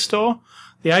Play Store,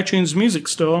 the iTunes Music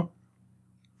Store,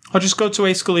 or just go to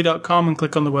ascully.com and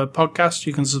click on the word podcast.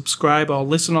 You can subscribe or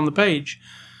listen on the page.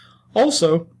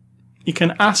 Also, you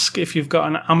can ask if you've got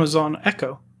an Amazon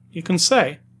Echo. You can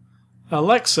say,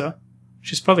 Alexa,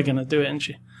 she's probably going to do it, isn't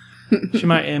she? She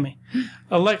might hear me.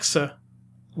 Alexa,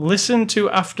 listen to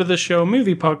After the Show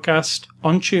movie podcast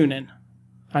on TuneIn,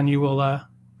 and you will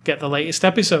get the latest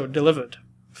episode delivered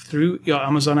through your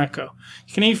Amazon Echo.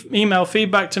 You can email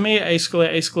feedback to me at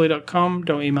ascully@ascully.com.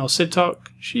 Don't email Sid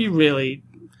Talk. She really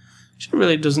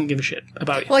doesn't give a shit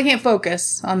about you. Well, I can't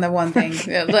focus on the one thing.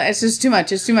 It's just too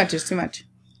much. It's too much.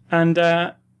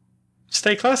 And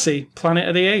stay classy, Planet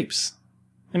of the Apes.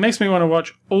 It makes me want to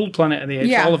watch old Planet of the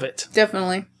Apes, all of it.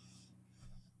 Definitely.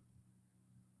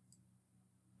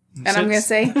 And I'm going to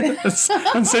say...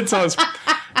 and Sid's has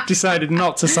decided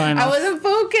not to sign off. I wasn't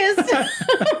focused.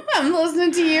 I'm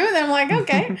listening to you, and I'm like,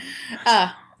 okay.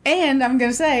 And I'm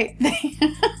going to say,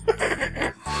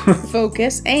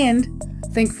 focus and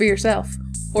think for yourself,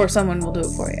 or someone will do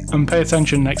it for you. And pay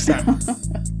attention next time.